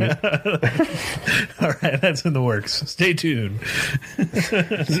 That's funny. All right, that's in the works. Stay tuned.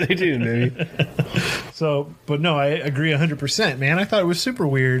 Stay tuned, baby. So, but no, I agree 100%, man. I thought it was super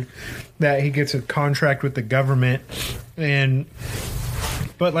weird that he gets a contract with the government,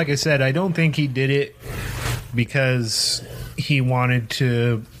 but like I said, I don't think he did it because he wanted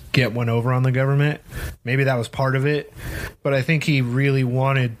to get one over on the government. Maybe that was part of it, but I think he really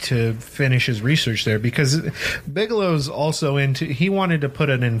wanted to finish his research there, because Bigelow's also he wanted to put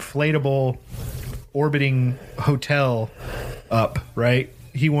an inflatable orbiting hotel up, right?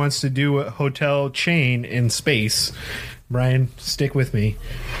 He wants to do a hotel chain in space. Brian, stick with me.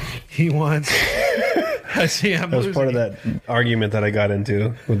 He wants that was part of that argument that I got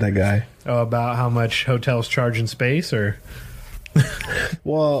into with that guy. Oh, about how much hotels charge in space, or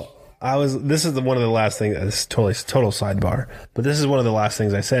well, this is one of the last things. It's total sidebar, but this is one of the last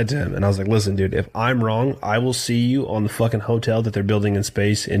things I said to him, and I was like, "Listen, dude, if I'm wrong, I will see you on the fucking hotel that they're building in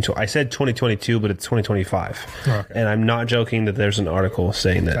space." I said 2022, but it's 2025, okay. And I'm not joking that there's an article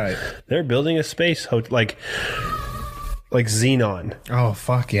saying that they're building a space hotel, like Xenon. Oh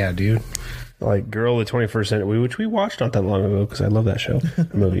fuck yeah, dude! Like Girl of the 21st Century, which we watched not that long ago because I love that show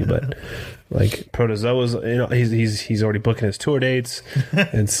movie. But like Protozoa's, you know, he's already booking his tour dates.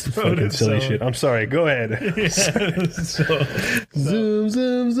 It's fucking silly shit. I'm sorry. Go ahead. Yeah,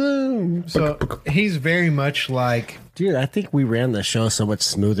 zoom. So he's very much like, dude, I think we ran the show so much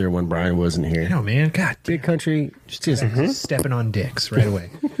smoother when Brian wasn't here. No, man. God, big country, just stepping on dicks right away.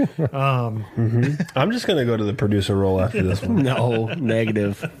 I'm just gonna go to the producer role after this one. No,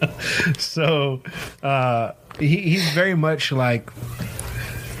 negative. So he's very much like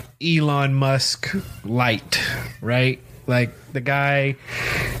Elon Musk light, right? Like the guy,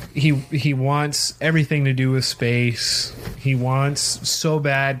 he wants everything to do with space. He wants so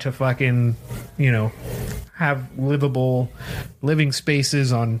bad to fucking, you know, have living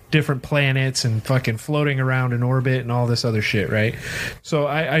spaces on different planets and fucking floating around in orbit and all this other shit, right? So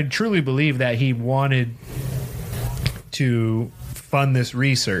I truly believe that he wanted to fund this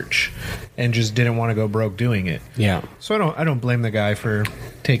research and just didn't want to go broke doing it. Yeah. So I don't blame the guy for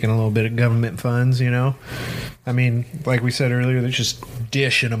taking a little bit of government funds, you know. I mean, like we said earlier, they're just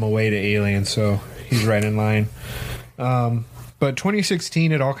dishing them away to aliens, so he's right in line. But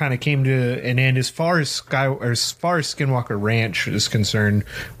 2016, it all kind of came to an end as far as Skinwalker Ranch is concerned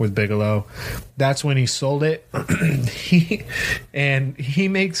with Bigelow. That's when he sold it. he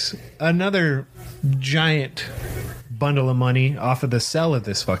makes another giant bundle of money off of the sell of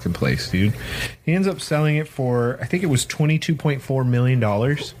this fucking place, dude. He ends up selling it for, I think it was $22.4 million.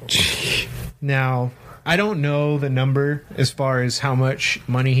 Now, I don't know the number as far as how much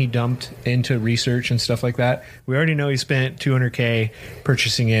money he dumped into research and stuff like that. We already know he spent $200K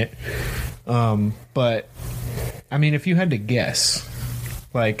purchasing it. But, I mean, if you had to guess,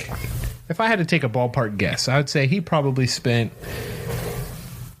 like, if I had to take a ballpark guess, I would say he probably spent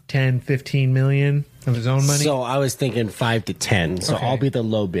 10, 15 million of his own money. So I was thinking 5 to 10. So Okay. I'll be the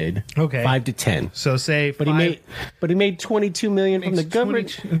low bid. Okay. 5 to 10. So say, But he made $22 million from the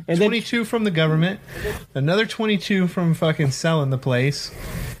government, 22, and 22 from the government, another 22 from fucking selling the place,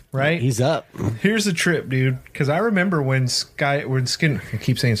 right? he's up. Here's the trip, dude. Because I remember I keep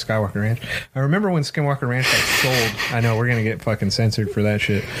saying Skywalker Ranch. I remember when Skinwalker Ranch got sold. I know we're gonna get fucking censored for that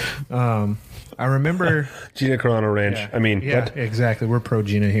shit. I remember Gina Carano Ranch. Yeah, I mean, yeah, what? exactly. We're pro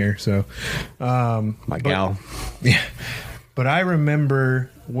Gina here, so My gal. yeah. But I remember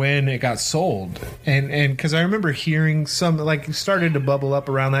when it got sold, and because I remember hearing some, like, it started to bubble up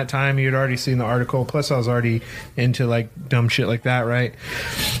around that time. You'd already seen the article. Plus, I was already into like dumb shit like that, right?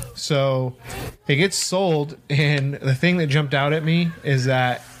 So it gets sold, and the thing that jumped out at me is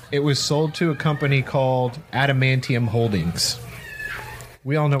that it was sold to a company called Adamantium Holdings.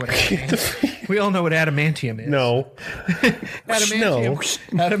 We all know what adamantium is. No.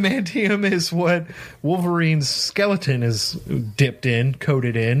 Adamantium is what Wolverine's skeleton is dipped in,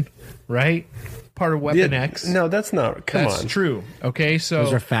 coated in, right? Part of Weapon X. No, that's not. Come That's on. true. Okay, so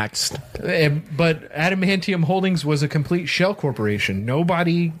Those are facts. but Adamantium Holdings was a complete shell corporation.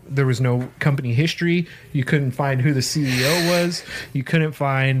 There was no company history. You couldn't find who the CEO was. You couldn't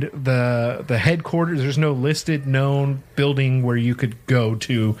find the headquarters. There's no listed known building where you could go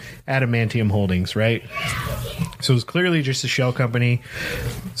to Adamantium Holdings, right? So it was clearly just a shell company.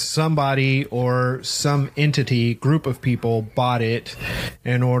 Somebody or some entity, group of people bought it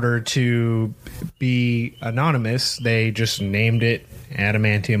in order to be anonymous. They just named it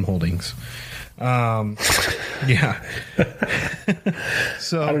Adamantium Holdings. Yeah.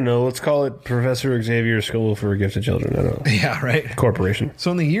 So I don't know. Let's call it Professor Xavier School for Gifted Children. I don't know. yeah, right. Corporation. So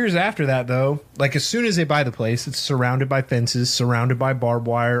in the years after that, though, like as soon as they buy the place, it's surrounded by fences, surrounded by barbed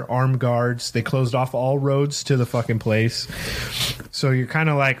wire, armed guards. They closed off all roads to the fucking place. So you're kind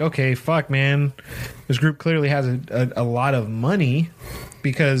of like, okay, fuck, man. This group clearly has a lot of money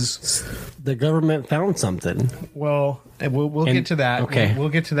because, The government found something. well, we'll get to that. okay. We'll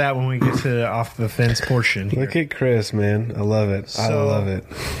get to that when we get to the off the fence portion. Here. Look at Chris, man. I love it. I So- love it.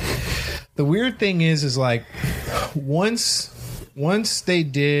 The weird thing is like once the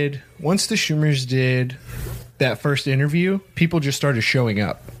Schumers did that first interview, people just started showing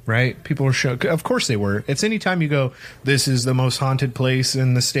up, right? People were of course they were. It's anytime you go, this is the most haunted place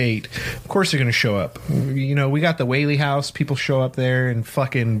in the state, of course they're going to show up. You know, we got the Whaley House, people show up there in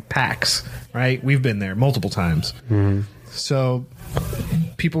fucking packs, right? We've been there multiple times. So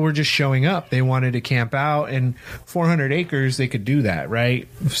people were just showing up. They wanted to camp out, and 400 acres, they could do that, right?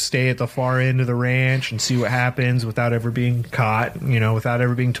 Stay at the far end of the ranch and see what happens without ever being caught, you know, without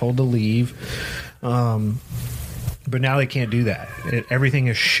ever being told to leave. But now they can't do that. Everything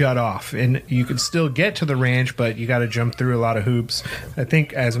is shut off, and you can still get to the ranch, but you got to jump through a lot of hoops. I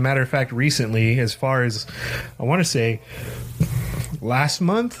think, as a matter of fact, recently, as far as I want to say, last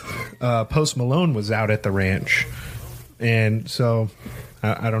month, Post Malone was out at the ranch. And so,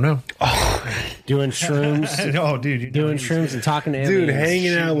 I don't know. Doing shrooms. Oh, dude. You know, Doing shrooms and talking to Dude, aliens.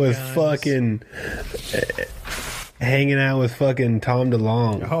 hanging out with fucking Tom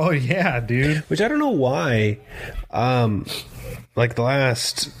DeLonge. Oh, yeah, dude. Which I don't know why. Like the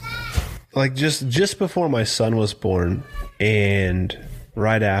last, like just before my son was born, and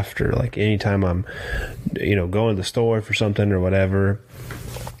right after, like anytime I'm, you know, going to the store for something or whatever,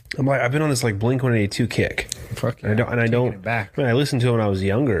 I'm like, I've been on this like Blink-182 kick. Fuck And I Taking don't. it back. I mean, I listened to it when I was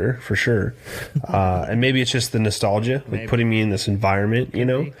younger, for sure. And maybe it's just the nostalgia, like putting me in this environment, you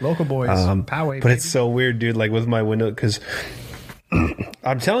know. Local boys. Poway, But it's so weird, dude. Like with my window, because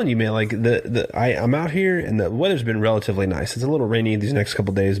I'm telling you, man, like I'm out here and the weather's been relatively nice. It's a little rainy these next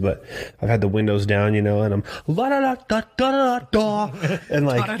couple days, but I've had the windows down, and I'm la da da da da da da, and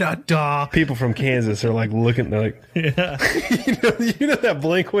like people from Kansas are like looking, they're like, yeah, you know that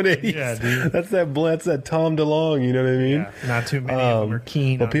Blink-182, yeah, dude. That's that Tom DeLonge, you know what I mean? Yeah, not too many of them are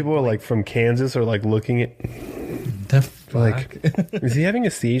keen. But people are like from Kansas are like looking at. The fuck? Like, is he having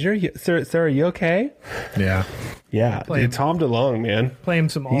a seizure? Sir, are you okay? Yeah. Yeah, dude, Tom DeLonge, man. Play him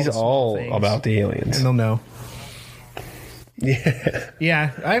some. He's all about the aliens, and they'll know. Yeah,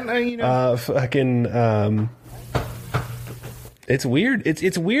 yeah. I fucking. It's weird.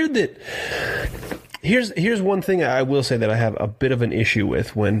 It's weird that. Here's one thing I will say that I have a bit of an issue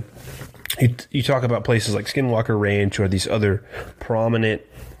with when you talk about places like Skinwalker Ranch or these other prominent,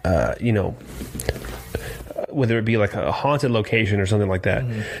 whether it be like a haunted location or something like that,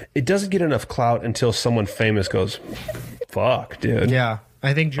 it doesn't get enough clout until someone famous goes, "Fuck, dude." Yeah,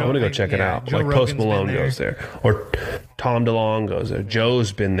 I think I'm gonna go check it out. Joe Like Rogan's Post Malone goes there, or Tom DeLonge goes there.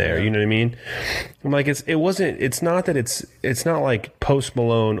 Joe's been there. You know what I mean? I'm like, it's not like Post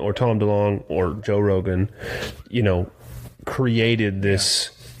Malone or Tom DeLonge or Joe Rogan, created this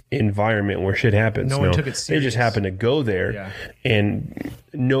environment where shit happens. No one took it serious. They just happened to go there, and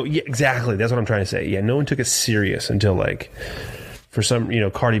exactly. That's what I'm trying to say. Yeah, no one took it serious until like, for some,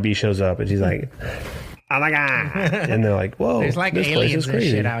 Cardi B shows up and she's like, "Oh my god!" And they're like, "Whoa, there's like this aliens place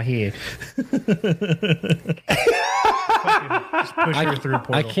is and crazy." shit out here." Just push her through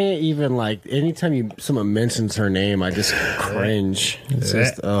portal. I can't even like anytime someone mentions her name, I just cringe. It's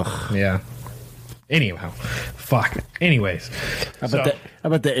just ugh. Yeah. Anyhow, fuck. Anyways, I bet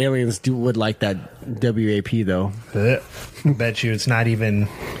the aliens would like that WAP though. Bet you it's not even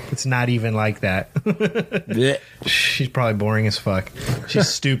like that. She's probably boring as fuck. She's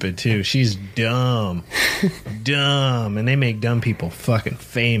stupid too. She's dumb, and they make dumb people fucking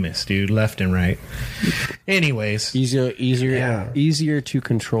famous, dude, left and right. Anyways, easier to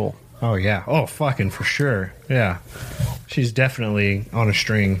control. Oh yeah. Oh fucking for sure. Yeah. She's definitely on a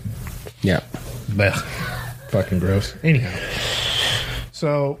string. Yeah. Blech. Fucking gross. Anyhow,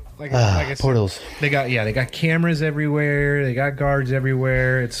 so like I said, portals. They got cameras everywhere. They got guards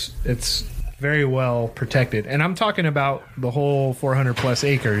everywhere. It's very well protected, and I'm talking about the whole 400 plus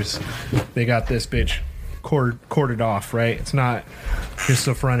acres. They got this bitch corded off. Right? It's not just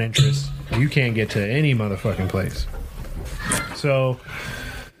the front entrance. You can't get to any motherfucking place. So,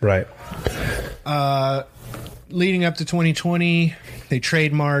 right. Leading up to 2020, they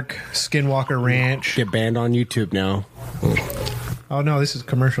trademark Skinwalker Ranch. Get banned on YouTube now. Oh no, this is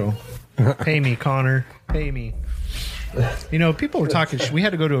commercial. Pay me, Connor. Pay me. People were talking. We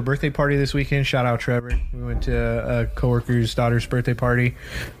had to go to a birthday party this weekend. Shout out Trevor. We went to a coworker's daughter's birthday party.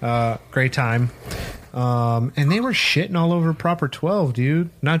 Great time. And they were shitting all over Proper 12, dude.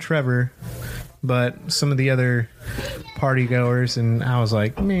 Not Trevor, but some of the other party goers. And I was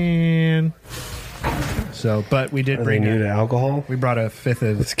like, man. So, but we did bring new to alcohol. We brought a fifth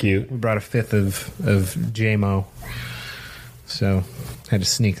of. That's cute. We brought a fifth of JMO. So, had to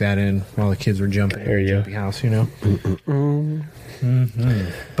sneak that in while the kids were jumping. There you go. House,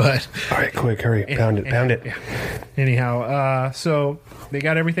 But all right, quick, hurry, pound it. Yeah. Anyhow, so they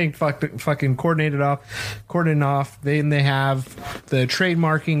got everything fucking coordinated off. Then they have the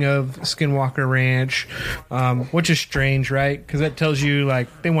trademarking of Skinwalker Ranch, which is strange, right? Because that tells you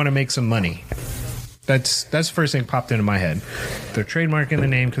like they want to make some money. That's the first thing popped into my head. They're trademarking the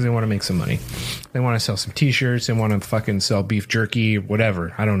name because they want to make some money. They want to sell some T-shirts. They want to fucking sell beef jerky,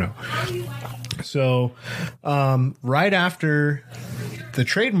 whatever. I don't know. So, right after the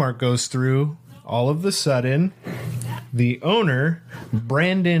trademark goes through, all of a sudden, the owner,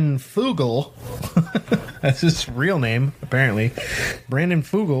 Brandon Fugal, that's his real name, apparently. Brandon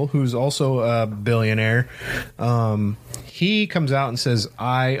Fugal, who's also a billionaire, he comes out and says,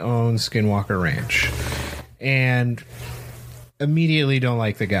 I own Skinwalker Ranch. And immediately don't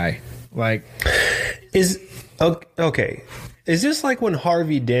like the guy. Like, okay. Is this like when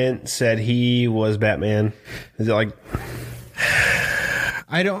Harvey Dent said he was Batman? Is it like...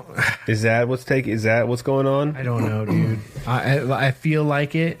 I don't... Is that what's going on? I don't know, dude. I feel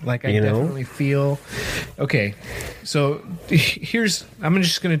like it. Like, I definitely feel... Okay, so I'm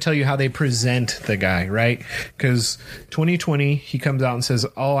just going to tell you how they present the guy, right? Because 2020, he comes out and says,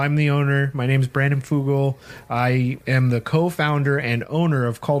 oh, I'm the owner. My name's Brandon Fugal. I am the co-founder and owner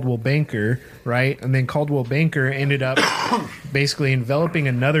of Coldwell Banker, right? And then Coldwell Banker ended up basically enveloping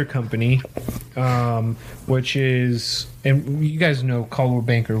another company, which is... And you guys know Coldwell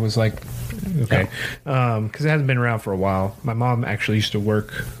Banker was like... Okay. Because it hasn't been around for a while. My mom actually used to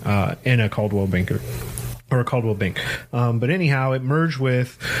work in a Coldwell Banker. or Caldwell Bank. But anyhow, it merged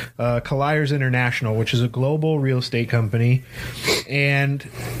with Colliers International, which is a global real estate company. And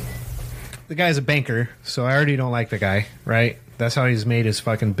the guy's a banker, so I already don't like the guy, right? That's how he's made his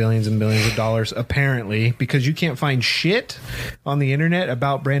fucking billions and billions of dollars, apparently, because you can't find shit on the internet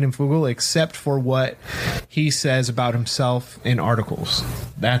about Brandon Fugal except for what he says about himself in articles.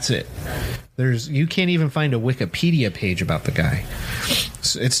 That's it. You can't even find a Wikipedia page about the guy.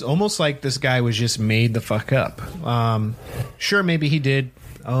 So it's almost like this guy was just made the fuck up. Sure, maybe he did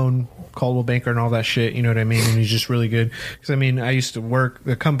own Coldwell Banker and all that shit, you know what I mean? And he's just really good. Because, I mean,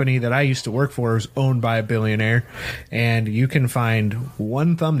 the company that I used to work for is owned by a billionaire, and you can find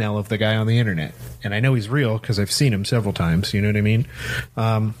one thumbnail of the guy on the internet. And I know he's real because I've seen him several times, you know what I mean?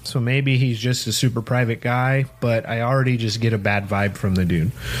 So maybe he's just a super private guy, but I already just get a bad vibe from the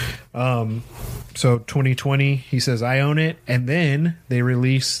dude. So 2020, he says, I own it. And then they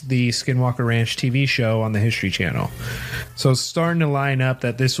release the Skinwalker Ranch TV show on the History Channel. So it's starting to line up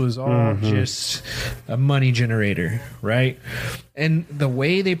that this was all just a money generator, right? And the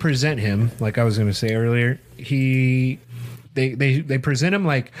way they present him, like I was going to say earlier, They present him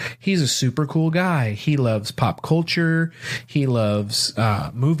like he's a super cool guy. He loves pop culture. He loves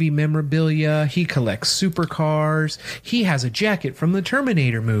movie memorabilia. He collects supercars. He has a jacket from the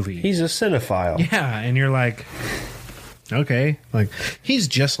Terminator movie. He's a cinephile. Yeah, and you're like, okay, like he's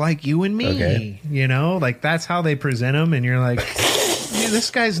just like you and me. Okay. You know, like that's how they present him, and you're like, yeah,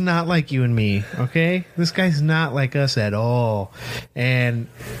 this guy's not like you and me. Okay, this guy's not like us at all. And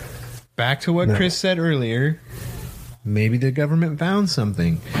back to what Chris said earlier. Maybe the government found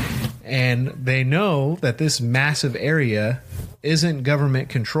something, and they know that this massive area isn't government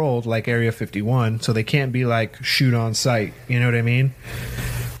controlled like Area 51, so they can't be like shoot on sight. You know what I mean?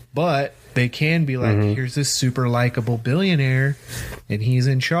 But they can be like, here's this super likable billionaire, and he's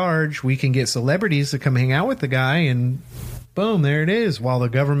in charge. We can get celebrities to come hang out with the guy, and boom, there it is, while the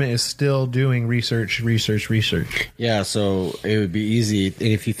government is still doing research. Yeah, so it would be easy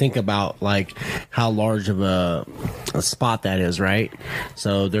if you think about like how large of a spot that is, right?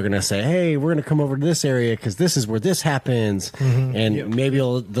 So they're gonna say, hey, we're gonna come over to this area because this is where this happens, and maybe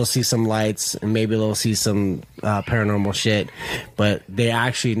they'll see some lights, and maybe they'll see some paranormal shit, but they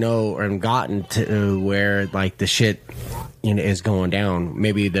actually know or have gotten to where like the shit is going down.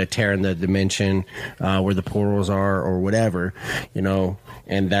 Maybe they're tearing the dimension where the portals are or whatever,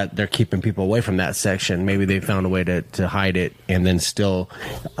 and that they're keeping people away from that section. Maybe they found a way to hide it, and then still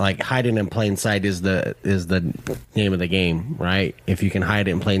like hiding in plain sight is the name of the game, right? If you can hide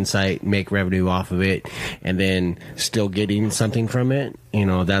it in plain sight, make revenue off of it, and then still getting something from it,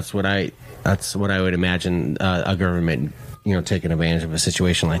 that's what I would imagine a government taking advantage of a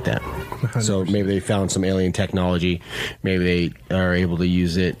situation like that. 100%. So maybe they found some alien technology, maybe they are able to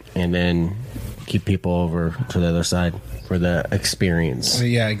use it and then keep people over to the other side for the experience.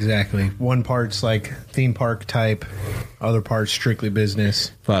 Yeah, exactly. One part's like theme park type, other part's strictly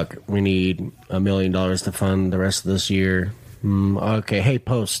business. Fuck, we need $1 million to fund the rest of this year. Okay, hey,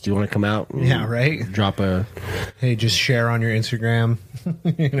 Post, do you want to come out? Yeah, right. Hey, just share on your Instagram.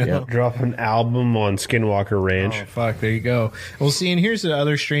 Yep. Drop an album on Skinwalker Ranch. Oh, fuck, there you go. Well, see, and here's the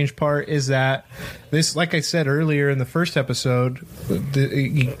other strange part is that this, like I said earlier in the first episode,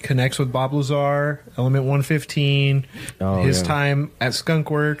 he connects with Bob Lazar, Element 115, his time at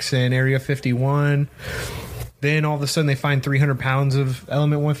Skunkworks and Area 51. Then all of a sudden they find 300 pounds of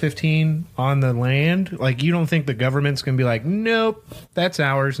Element 115 on the land. Like, you don't think the government's going to be like, nope, that's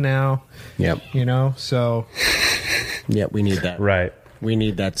ours now. Yep. So. Yep, we need that. Right. We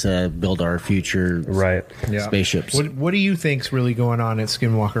need that to build our future spaceships. What do you think's really going on at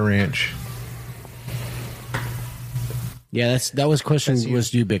Skinwalker Ranch? Yeah, that was question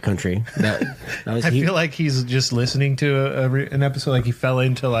was you, Big Country. That was, I feel like he's just listening to an episode, like he fell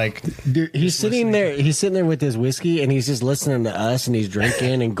into like. Dude, he's sitting there with his whiskey and he's just listening to us and he's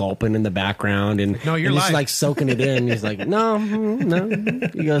drinking and gulping in the background and no, you're and he's like soaking it in. He's like, no.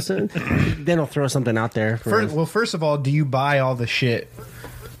 He goes, then he'll throw something out there. First of all, do you buy all the shit?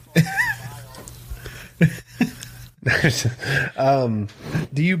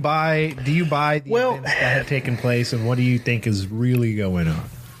 Do you buy the events that had taken place, and what do you think is really going on?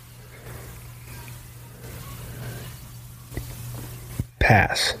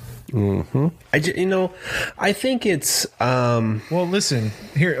 Pass. Mm-hmm. I think it's well, listen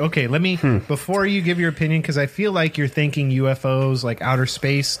here. Okay, let me before you give your opinion, because I feel like you're thinking UFOs, like outer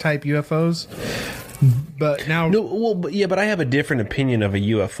space type UFOs. But now, but I have a different opinion of a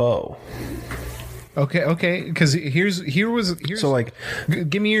UFO. Okay, because here's so like,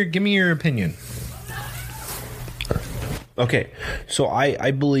 give me your opinion. Okay, so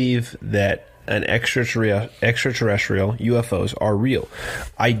I believe that an extraterrestrial UFOs are real.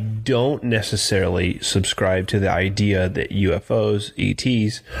 I don't necessarily subscribe to the idea that UFOs,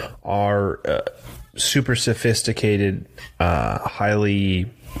 ETs, are super sophisticated,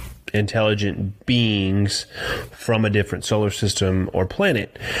 highly intelligent beings from a different solar system or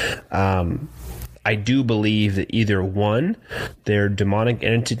planet. I do believe that either one, they're demonic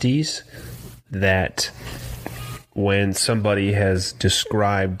entities that when somebody has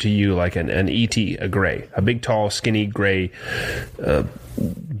described to you like an ET, a gray, a big, tall, skinny gray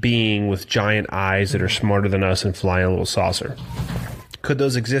being with giant eyes that are smarter than us and fly in a little saucer. Could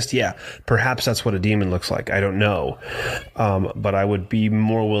those exist? Yeah. Perhaps that's what a demon looks like. I don't know. But I would be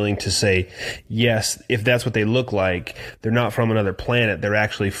more willing to say, yes, if that's what they look like, they're not from another planet. They're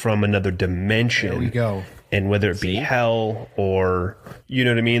actually from another dimension. There we go. And whether it be hell or, you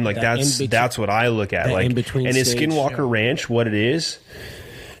know what I mean? Like that's what I look at. Like, in-between and is stage, Skinwalker Ranch what it is?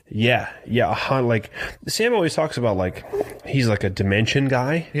 Yeah. Like Sam always talks about, like, he's like a dimension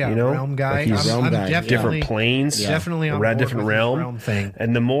guy, Yeah, you know, realm guy. Like he's realm I'm guy. definitely, different planes, definitely on we're at board different with this realm thing.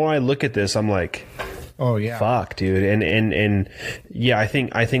 And the more I look at this, I'm like, Oh yeah, fuck, dude. And yeah, I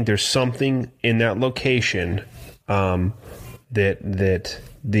think there's something in that location, that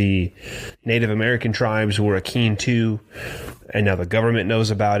the Native American tribes were keen to, and now the government knows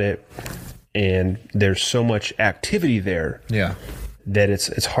about it, and there's so much activity there. Yeah. That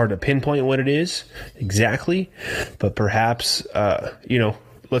it's hard to pinpoint what it is exactly, but perhaps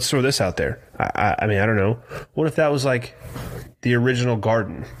let's throw this out there. I mean, I don't know. What if that was like the original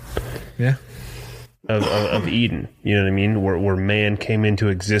garden Yeah. of Eden? You know what I mean? Where man came into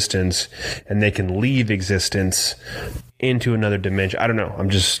existence and they can leave existence into another dimension. I don't know.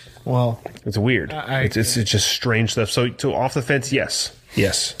 It's weird. It's just strange stuff. So off the fence, yes.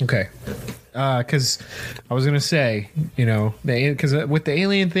 Okay. Because I was gonna say, because with the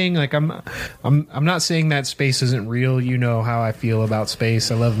alien thing, like I'm not saying that space isn't real. You know how I feel about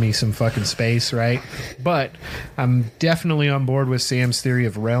space. I love me some fucking space, right? But I'm definitely on board with Sam's theory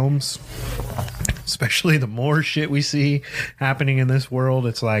of realms. Especially the more shit we see happening in this world,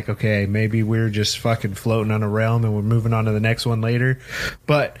 it's like, okay, maybe we're just fucking floating on a realm and we're moving on to the next one later.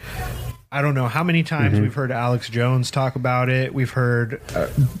 But I don't know how many times we've heard Alex Jones talk about it. We've heard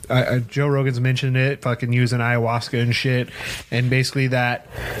Joe Rogan's mentioned it, fucking using ayahuasca and shit. And basically that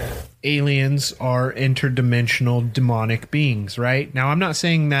aliens are interdimensional demonic beings, right? Now, I'm not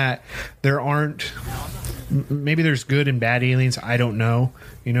saying that there aren't... Maybe there's good and bad aliens. I don't know.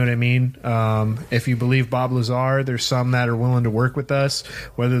 You know what I mean? If you believe Bob Lazar, there's some that are willing to work with us.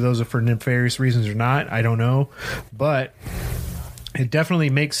 Whether those are for nefarious reasons or not, I don't know. But it definitely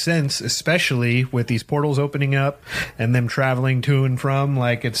makes sense, especially with these portals opening up and them traveling to and from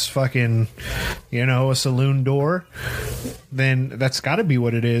like it's fucking, a saloon door. Then that's got to be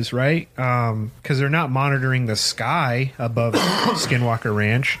what it is, right? Because they're not monitoring the sky above Skinwalker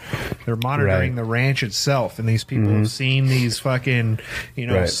Ranch. They're monitoring the ranch itself. And these people have seen these fucking,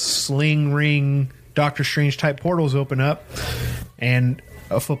 sling ring Doctor Strange type portals open up. And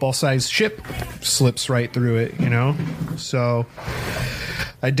a football-sized ship slips right through it, So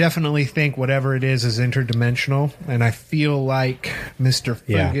I definitely think whatever it is interdimensional, and I feel like Mr.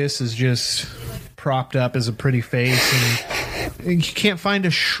 Fungus is just propped up as a pretty face, and you can't find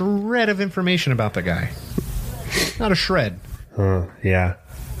a shred of information about the guy. Not a shred. Yeah.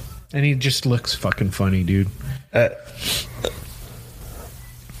 And he just looks fucking funny, dude.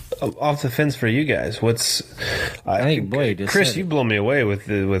 Off the fence for you guys. I think Boyd just Chris, said you blow me away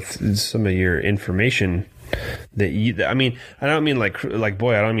with some of your information. I don't mean like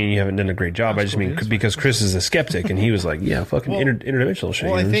boy, I don't mean you haven't done a great job. I just mean because Chris is a skeptic and he was like, yeah, fucking interdimensional shit.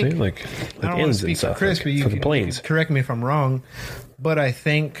 Well, I think like I don't want to speak for Chris, but you can correct me if I'm wrong. But I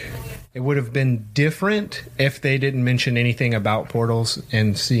think it would have been different if they didn't mention anything about portals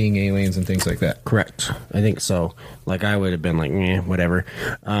and seeing aliens and things like that. Correct. I think so. Like, I would have been like, whatever.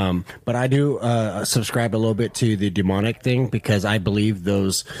 But I do subscribe a little bit to the demonic thing because I believe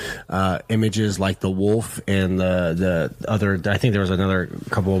those images like the wolf and the other, I think there was another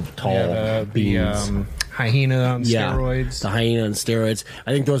couple of tall beings. Hyena on steroids. The hyena on steroids.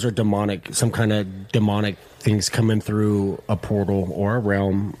 I think those are demonic, some kind of demonic things coming through a portal or a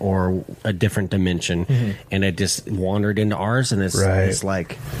realm or a different dimension, and it just wandered into ours, and it's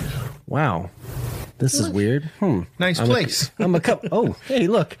like, wow, this is weird. Nice place. I'm a cup. Oh, hey,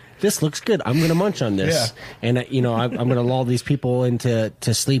 look, this looks good. I'm gonna munch on this, and I'm gonna lull these people into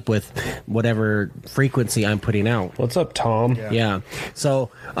sleep with whatever frequency I'm putting out. What's up, Tom? Yeah. So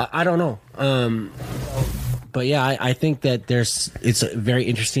I don't know. But yeah, I think that it's very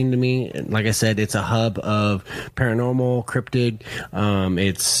interesting to me. Like I said, it's a hub of paranormal, cryptid.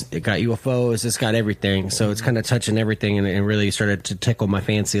 It got UFOs. It's got everything. So it's kind of touching everything, and it really started to tickle my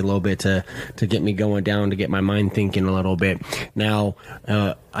fancy a little bit to get me going down, to get my mind thinking a little bit. Now,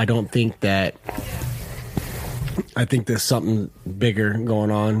 I don't think that. I think there's something bigger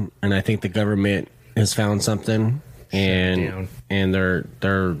going on, and I think the government has found something, and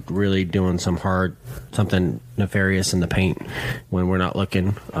they're really doing something nefarious in the paint when we're not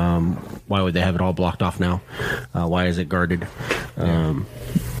looking. Why would they have it all blocked off now? Why is it guarded?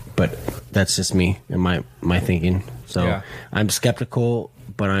 But that's just me and my thinking. So I'm skeptical,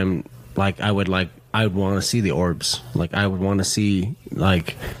 but I'm like I would want to see the orbs. Like I would want to see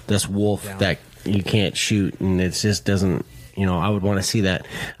like this wolf that you can't shoot, and it just doesn't. I would want to see that.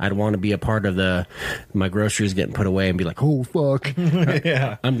 I'd want to be a part of my groceries getting put away and be like, oh, fuck.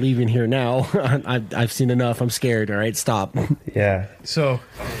 Yeah. I'm leaving here now. I've seen enough. I'm scared. All right, stop. Yeah. So,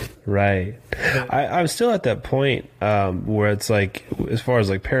 right. I'm still at that point where it's like, as far as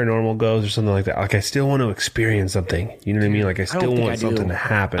like paranormal goes or something like that, like I still want to experience something. You know what I mean? Like I still want something to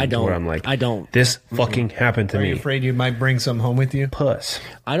happen. I don't. Where I'm like, I don't. This fucking happened to are me. you afraid you might bring some home with you? Puss.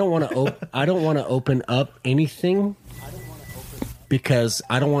 I don't want to open up anything. Because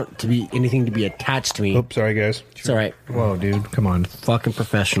I don't want anything to be attached to me. Oops, sorry guys. It's all right. Whoa, dude, come on. Fucking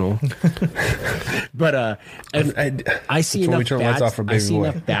professional. But I see enough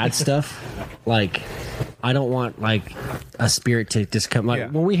bad stuff. Like, I don't want like a spirit to just come.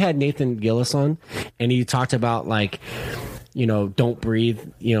 Like when we had Nathan Gillis on, and he talked about like, don't breathe.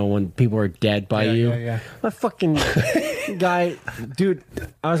 When people are dead by you. Yeah. My fucking guy, dude.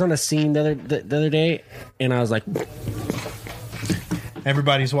 I was on a scene the other day, and I was like.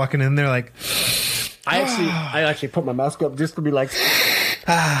 Everybody's walking in there like, I actually put my mask up just to be like,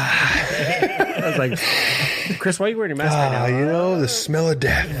 I was like, Chris, why are you wearing your mask right now? The smell of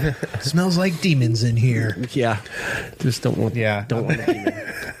death. smells like demons in here. Yeah, just don't want. Yeah, don't want a demon.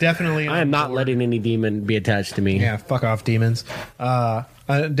 Definitely. I am not letting any demon be attached to me. Yeah, fuck off, demons.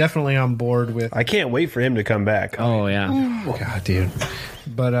 Definitely on board with. I can't wait for him to come back. Oh yeah, God, dude.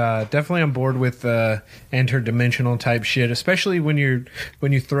 But definitely on board with interdimensional type shit, especially when you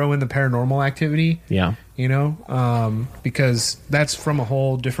throw in the paranormal activity. Yeah, because that's from a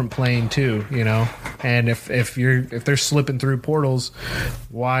whole different plane too. And if they're slipping through portals,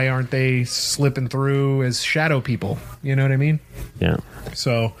 why aren't they slipping through as shadow people? You know what I mean? Yeah.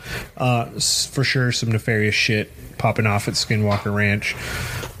 So for sure, some nefarious shit popping off at Skinwalker Ranch.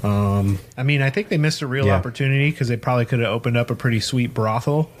 I think they missed a real opportunity because they probably could have opened up a pretty sweet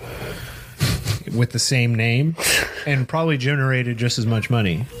brothel with the same name and probably generated just as much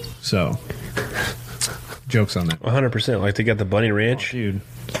money. So, jokes on that. 100%. Like they got the Bunny Ranch. Oh, dude.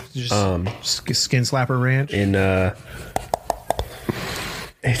 Just Skin Slapper Ranch. In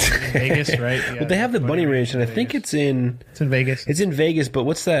Vegas, right? Yeah, well, they have the Bunny Ranch, and I think it's in Vegas. It's in Vegas, but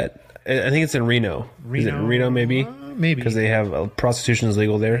what's that? I think it's in Reno. Is it Reno, maybe? Maybe. Because they have prostitution is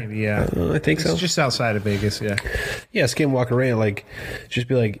legal there. Maybe, yeah. I think so. It's just outside of Vegas, yeah. Yeah, Skinwalker Ranch, like, just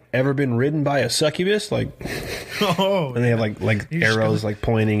be like, ever been ridden by a succubus? Like, oh. And they have like arrows like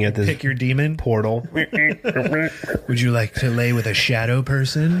pointing at this pick your demon portal. Would you like to lay with a shadow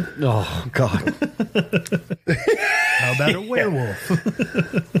person? Oh, God. How about a werewolf?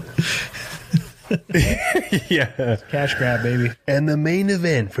 Yeah. Cash grab, baby. And the main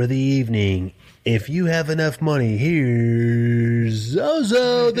event for the evening, if you have enough money, here's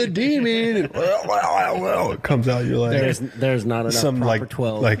Zozo the demon. Well, it comes out, you're like, there's not enough some proper like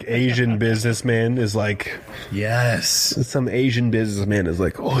 12. Like Asian businessman is like, yes. Some Asian businessman is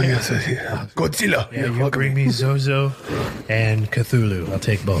like, oh yes, Godzilla. Yeah, you bring me Zozo and Cthulhu. I'll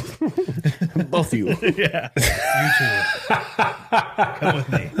take both. Both of you. Yeah. You too. Come with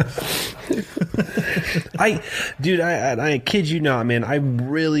me. I kid you not, man. I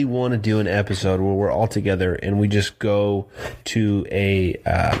really want to do an episode where we're all together and we just go to a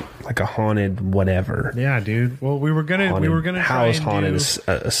like a haunted whatever. Yeah, dude. Well, we were gonna house try haunted and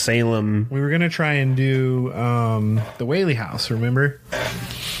a Salem. We were gonna try and do the Whaley House. Remember?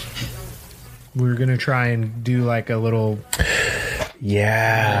 We were gonna try and do like a little.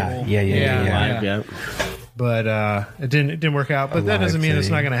 Yeah. But it didn't work out. But that doesn't mean it's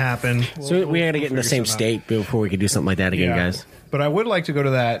not going to happen. So we got to get in the same state before we could do something like that again, guys. But I would like to go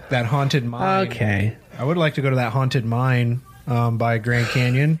to that haunted mine. Okay. I would like to go to that haunted mine by Grand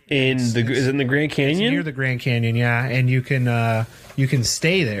Canyon. Is it in the Grand Canyon? It's near the Grand Canyon, yeah. And you can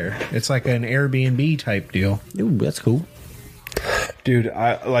stay there. It's like an Airbnb type deal. Ooh, that's cool. Dude,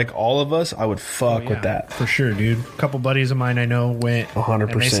 I like all of us. I would fuck with that for sure, dude. A couple buddies of mine I know went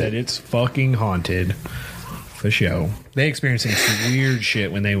 100%. And they said it's fucking haunted. for sure. They experienced some weird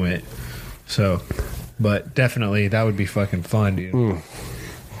shit when they went. So, but definitely that would be fucking fun, dude.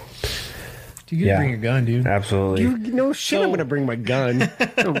 You can bring your gun, dude. Absolutely. No shit, I'm going to bring my gun.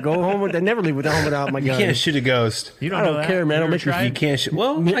 I'll go home with. I never leave home without my gun. You can't shoot a ghost. You I don't care, man. I'll make You can't shoot.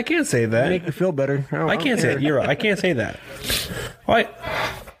 Well, I can't say that. make me feel better. I can't say it. You're right. I can't say that. Why?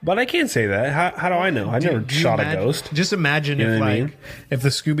 But I can't say that. How do I know? I never shot a ghost. Just imagine You know if, what I like, mean? if the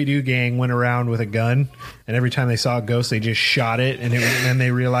Scooby-Doo gang went around with a gun, and every time they saw a ghost, they just shot it, and then they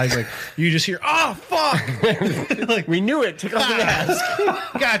realized, like, you just hear, oh, fuck! Like, We knew it. Took off the mask.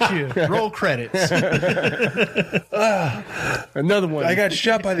 got you. Roll credits. Another one. I got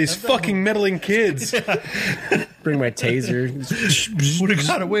shot by these fucking meddling kids. bring my taser. Would have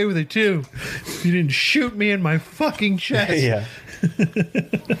got away with it, too. You didn't shoot me in my fucking chest. Yeah.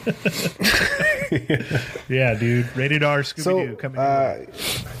 Yeah, dude. Rated R Scooby-Doo So, coming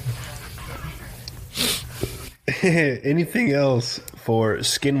anything else for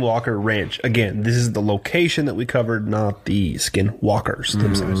Skinwalker Ranch? Again, this is the location that we covered, not the Skinwalkers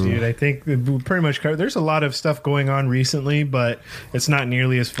themselves. Dude, I think we pretty much covered. There's a lot of stuff going on recently, but it's not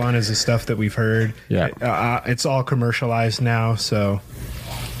nearly as fun as the stuff that we've heard. Yeah. It's all commercialized now, so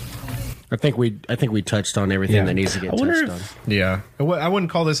I think we touched on everything that needs to get I wonder touched on. yeah. I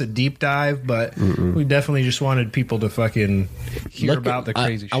wouldn't call this a deep dive, but we definitely just wanted people to fucking hear about the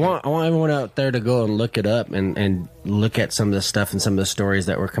crazy shit. I want everyone out there to go and look it up and look at some of the stuff and some of the stories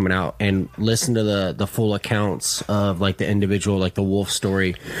that were coming out and listen to the full accounts of like the individual, like the wolf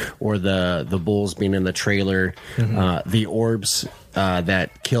story or the bulls being in the trailer, the orbs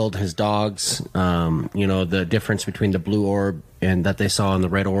that killed his dogs, the difference between the blue orb and that they saw in the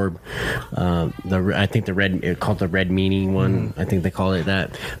red orb, I think the red, called the red meaning one. I think they call it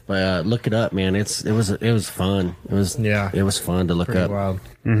that. But look it up, man. It was fun. It was fun to look Pretty up. wild.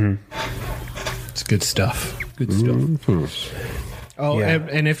 It's good stuff. Good stuff. Oh, Yeah.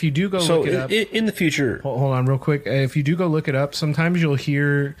 and if you do go So look it up. in the future, Hold on real quick. If you do go look it up, sometimes you'll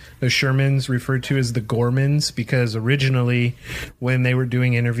hear the Shermans referred to as the Gormans because originally when they were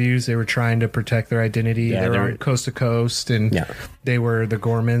doing interviews, they were trying to protect their identity. Yeah, they they were were- on coast to coast and Yeah. they were the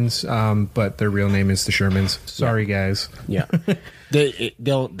Gormans, but their real name is the Shermans. Sorry, guys. Yeah.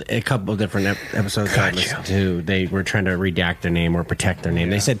 A couple of different episodes I listened to, they were trying to redact their name or protect their name.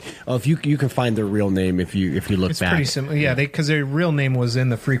 They said, "Oh, if you can find their real name if you look It's back." pretty simple. Yeah, because their real name was in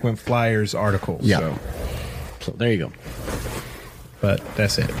the Frequent Flyers article. Yeah. So there you go. But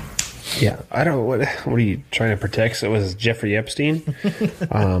that's it. yeah, I don't. What are you trying to protect? So it was Jeffrey Epstein.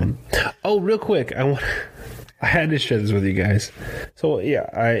 Real quick, I had to share this with you guys. So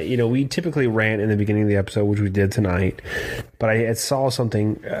yeah, we typically rant in the beginning of the episode, which we did tonight. But I saw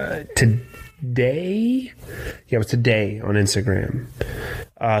something today. Yeah, it was today on Instagram.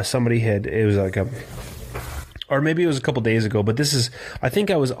 Somebody it was like or maybe it was a couple days ago, but I think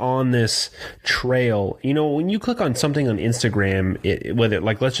I was on this trail. When you click on something on Instagram, whether,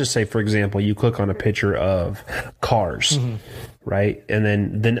 like, let's just say, for example, you click on a picture of cars, right? And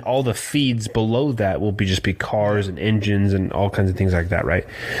then all the feeds below that will just be cars and engines and all kinds of things like that, right?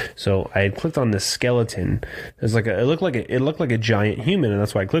 So I had clicked on this skeleton. It looked like a giant human, and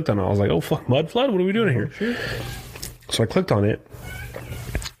that's why I clicked on it. I was like, oh, fuck, mud flood? What are we doing here? So I clicked on it.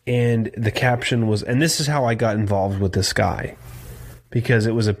 And the caption was, and this is how I got involved with this guy, because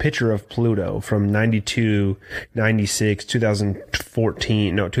it was a picture of Pluto from 92, 96,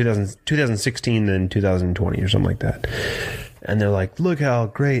 2014, no, 2016, then 2020 or something like that. And they're like, look how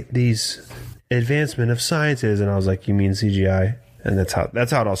great these advancement of science is. And I was like, you mean CGI? And that's how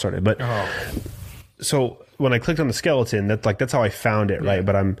it all started. But so when I clicked on the skeleton, that's how I found it, right?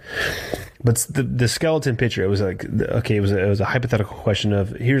 But the skeleton picture, it was like, okay, it was a hypothetical question of,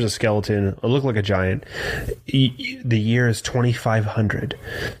 here's a skeleton, it looked like a giant. The year is 2500.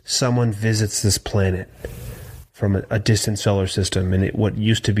 Someone visits this planet from a distant solar system, and what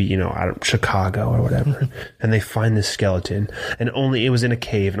used to be, Chicago or whatever, and they find this skeleton, and it was in a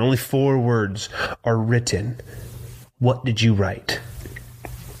cave, and only 4 words are written. What did you write?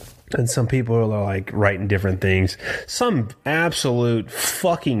 And some people are like writing different things. Some absolute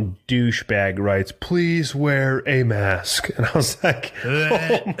fucking douchebag writes, please wear a mask. And I was like,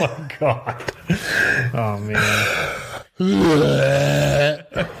 oh my God. Oh, man.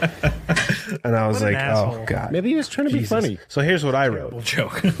 And I was What an like, asshole. oh God. Maybe he was trying to be Jesus. funny. So here's what I wrote.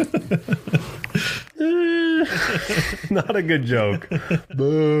 Joke. Not a good joke.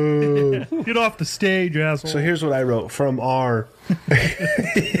 Boo. Get off the stage, asshole. So here's what I wrote from our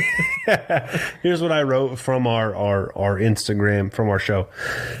Instagram, from our show.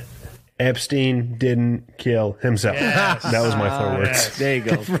 Epstein didn't kill himself. Yes. That was my 4 words. Yes. There you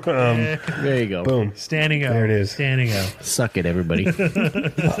go. There you go. Boom. Standing O. There it is. Standing O. Suck it, everybody.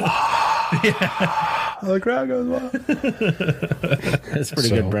 Oh, the crowd goes wild. That's pretty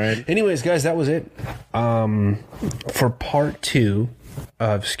good, Brian. Anyways, guys, that was it. For part 2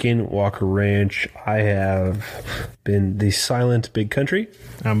 of Skinwalker Ranch, I have been the silent big country.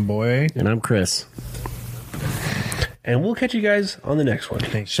 I'm Boy. And I'm Chris. And we'll catch you guys on the next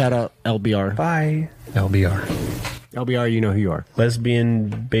one. Shout out LBR. Bye. LBR. LBR, you know who you are.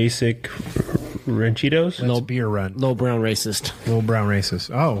 Lesbian basic ranchitos. Let's beer run. Low brown racist. Little brown racist.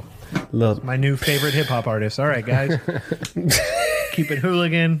 Oh, Lil- my new favorite hip hop artist. All right, guys. Keep it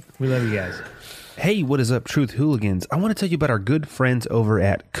hooligan. We love you guys. Hey, what is up, Truth Hooligans? I want to tell you about our good friends over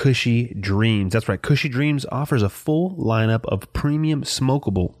at Cushy Dreams. That's right, Cushy Dreams offers a full lineup of premium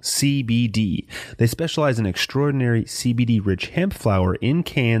smokable CBD. They specialize in extraordinary CBD-rich hemp flower in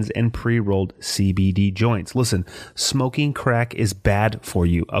cans and pre-rolled CBD joints. Listen, smoking crack is bad for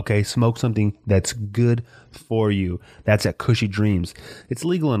you, okay? Smoke something that's good for you. That's at Cushy Dreams. It's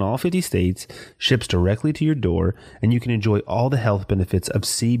legal in all 50 states, ships directly to your door, and you can enjoy all the health benefits of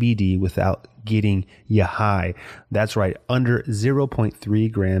CBD without getting you high. That's right, under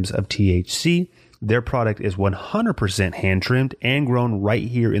 0.3 grams of THC. Their product is 100% hand trimmed and grown right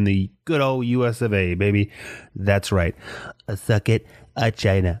here in the good old US of A, baby. That's right. Suck it,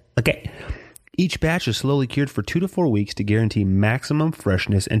 China. Okay. Each batch is slowly cured for 2 to 4 weeks to guarantee maximum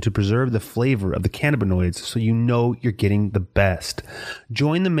freshness and to preserve the flavor of the cannabinoids so you know you're getting the best.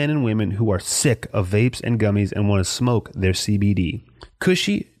 Join the men and women who are sick of vapes and gummies and want to smoke their CBD.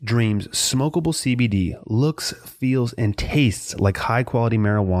 Cushy Dreams smokable CBD looks, feels, and tastes like high-quality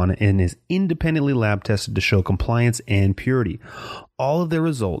marijuana and is independently lab tested to show compliance and purity. All of their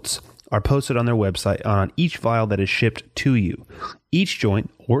results are posted on their website on each vial that is shipped to you. Each joint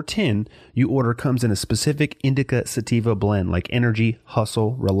or tin you order comes in a specific indica sativa blend like Energy,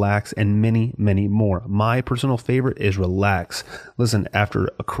 Hustle, Relax, and many, many more. My personal favorite is Relax. Listen, after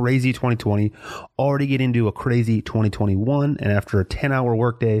a crazy 2020, already get into a crazy 2021, and after a 10-hour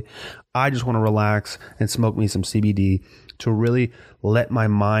workday, I just want to relax and smoke me some CBD to really let my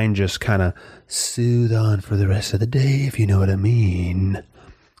mind just kind of soothe on for the rest of the day, if you know what I mean.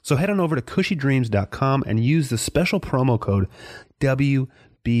 So head on over to cushydreams.com and use the special promo code WBC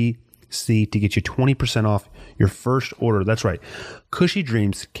to get you 20% off your first order. That's right. Cushy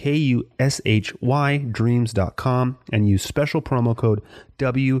Dreams, Kushy Dreams.com, and use special promo code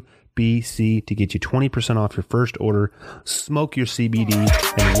WBC to get you 20% off your first order. Smoke your CBD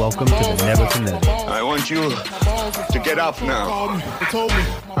and welcome to the Nebuchadnezzar. I want you to get up now.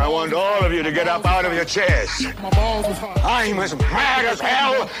 I want all of you to get up out of your chairs. I'm as mad as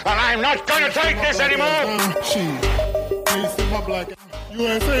hell, and I'm not going to take this anymore.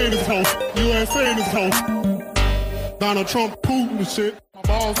 USA in his house. USA in his house. Donald Trump, Putin and shit.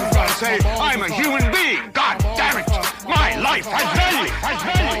 I say, I'm a human being. God damn it. My life has value.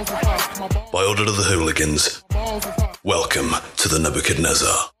 By order of the hooligans, welcome to the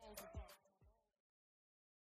Nebuchadnezzar.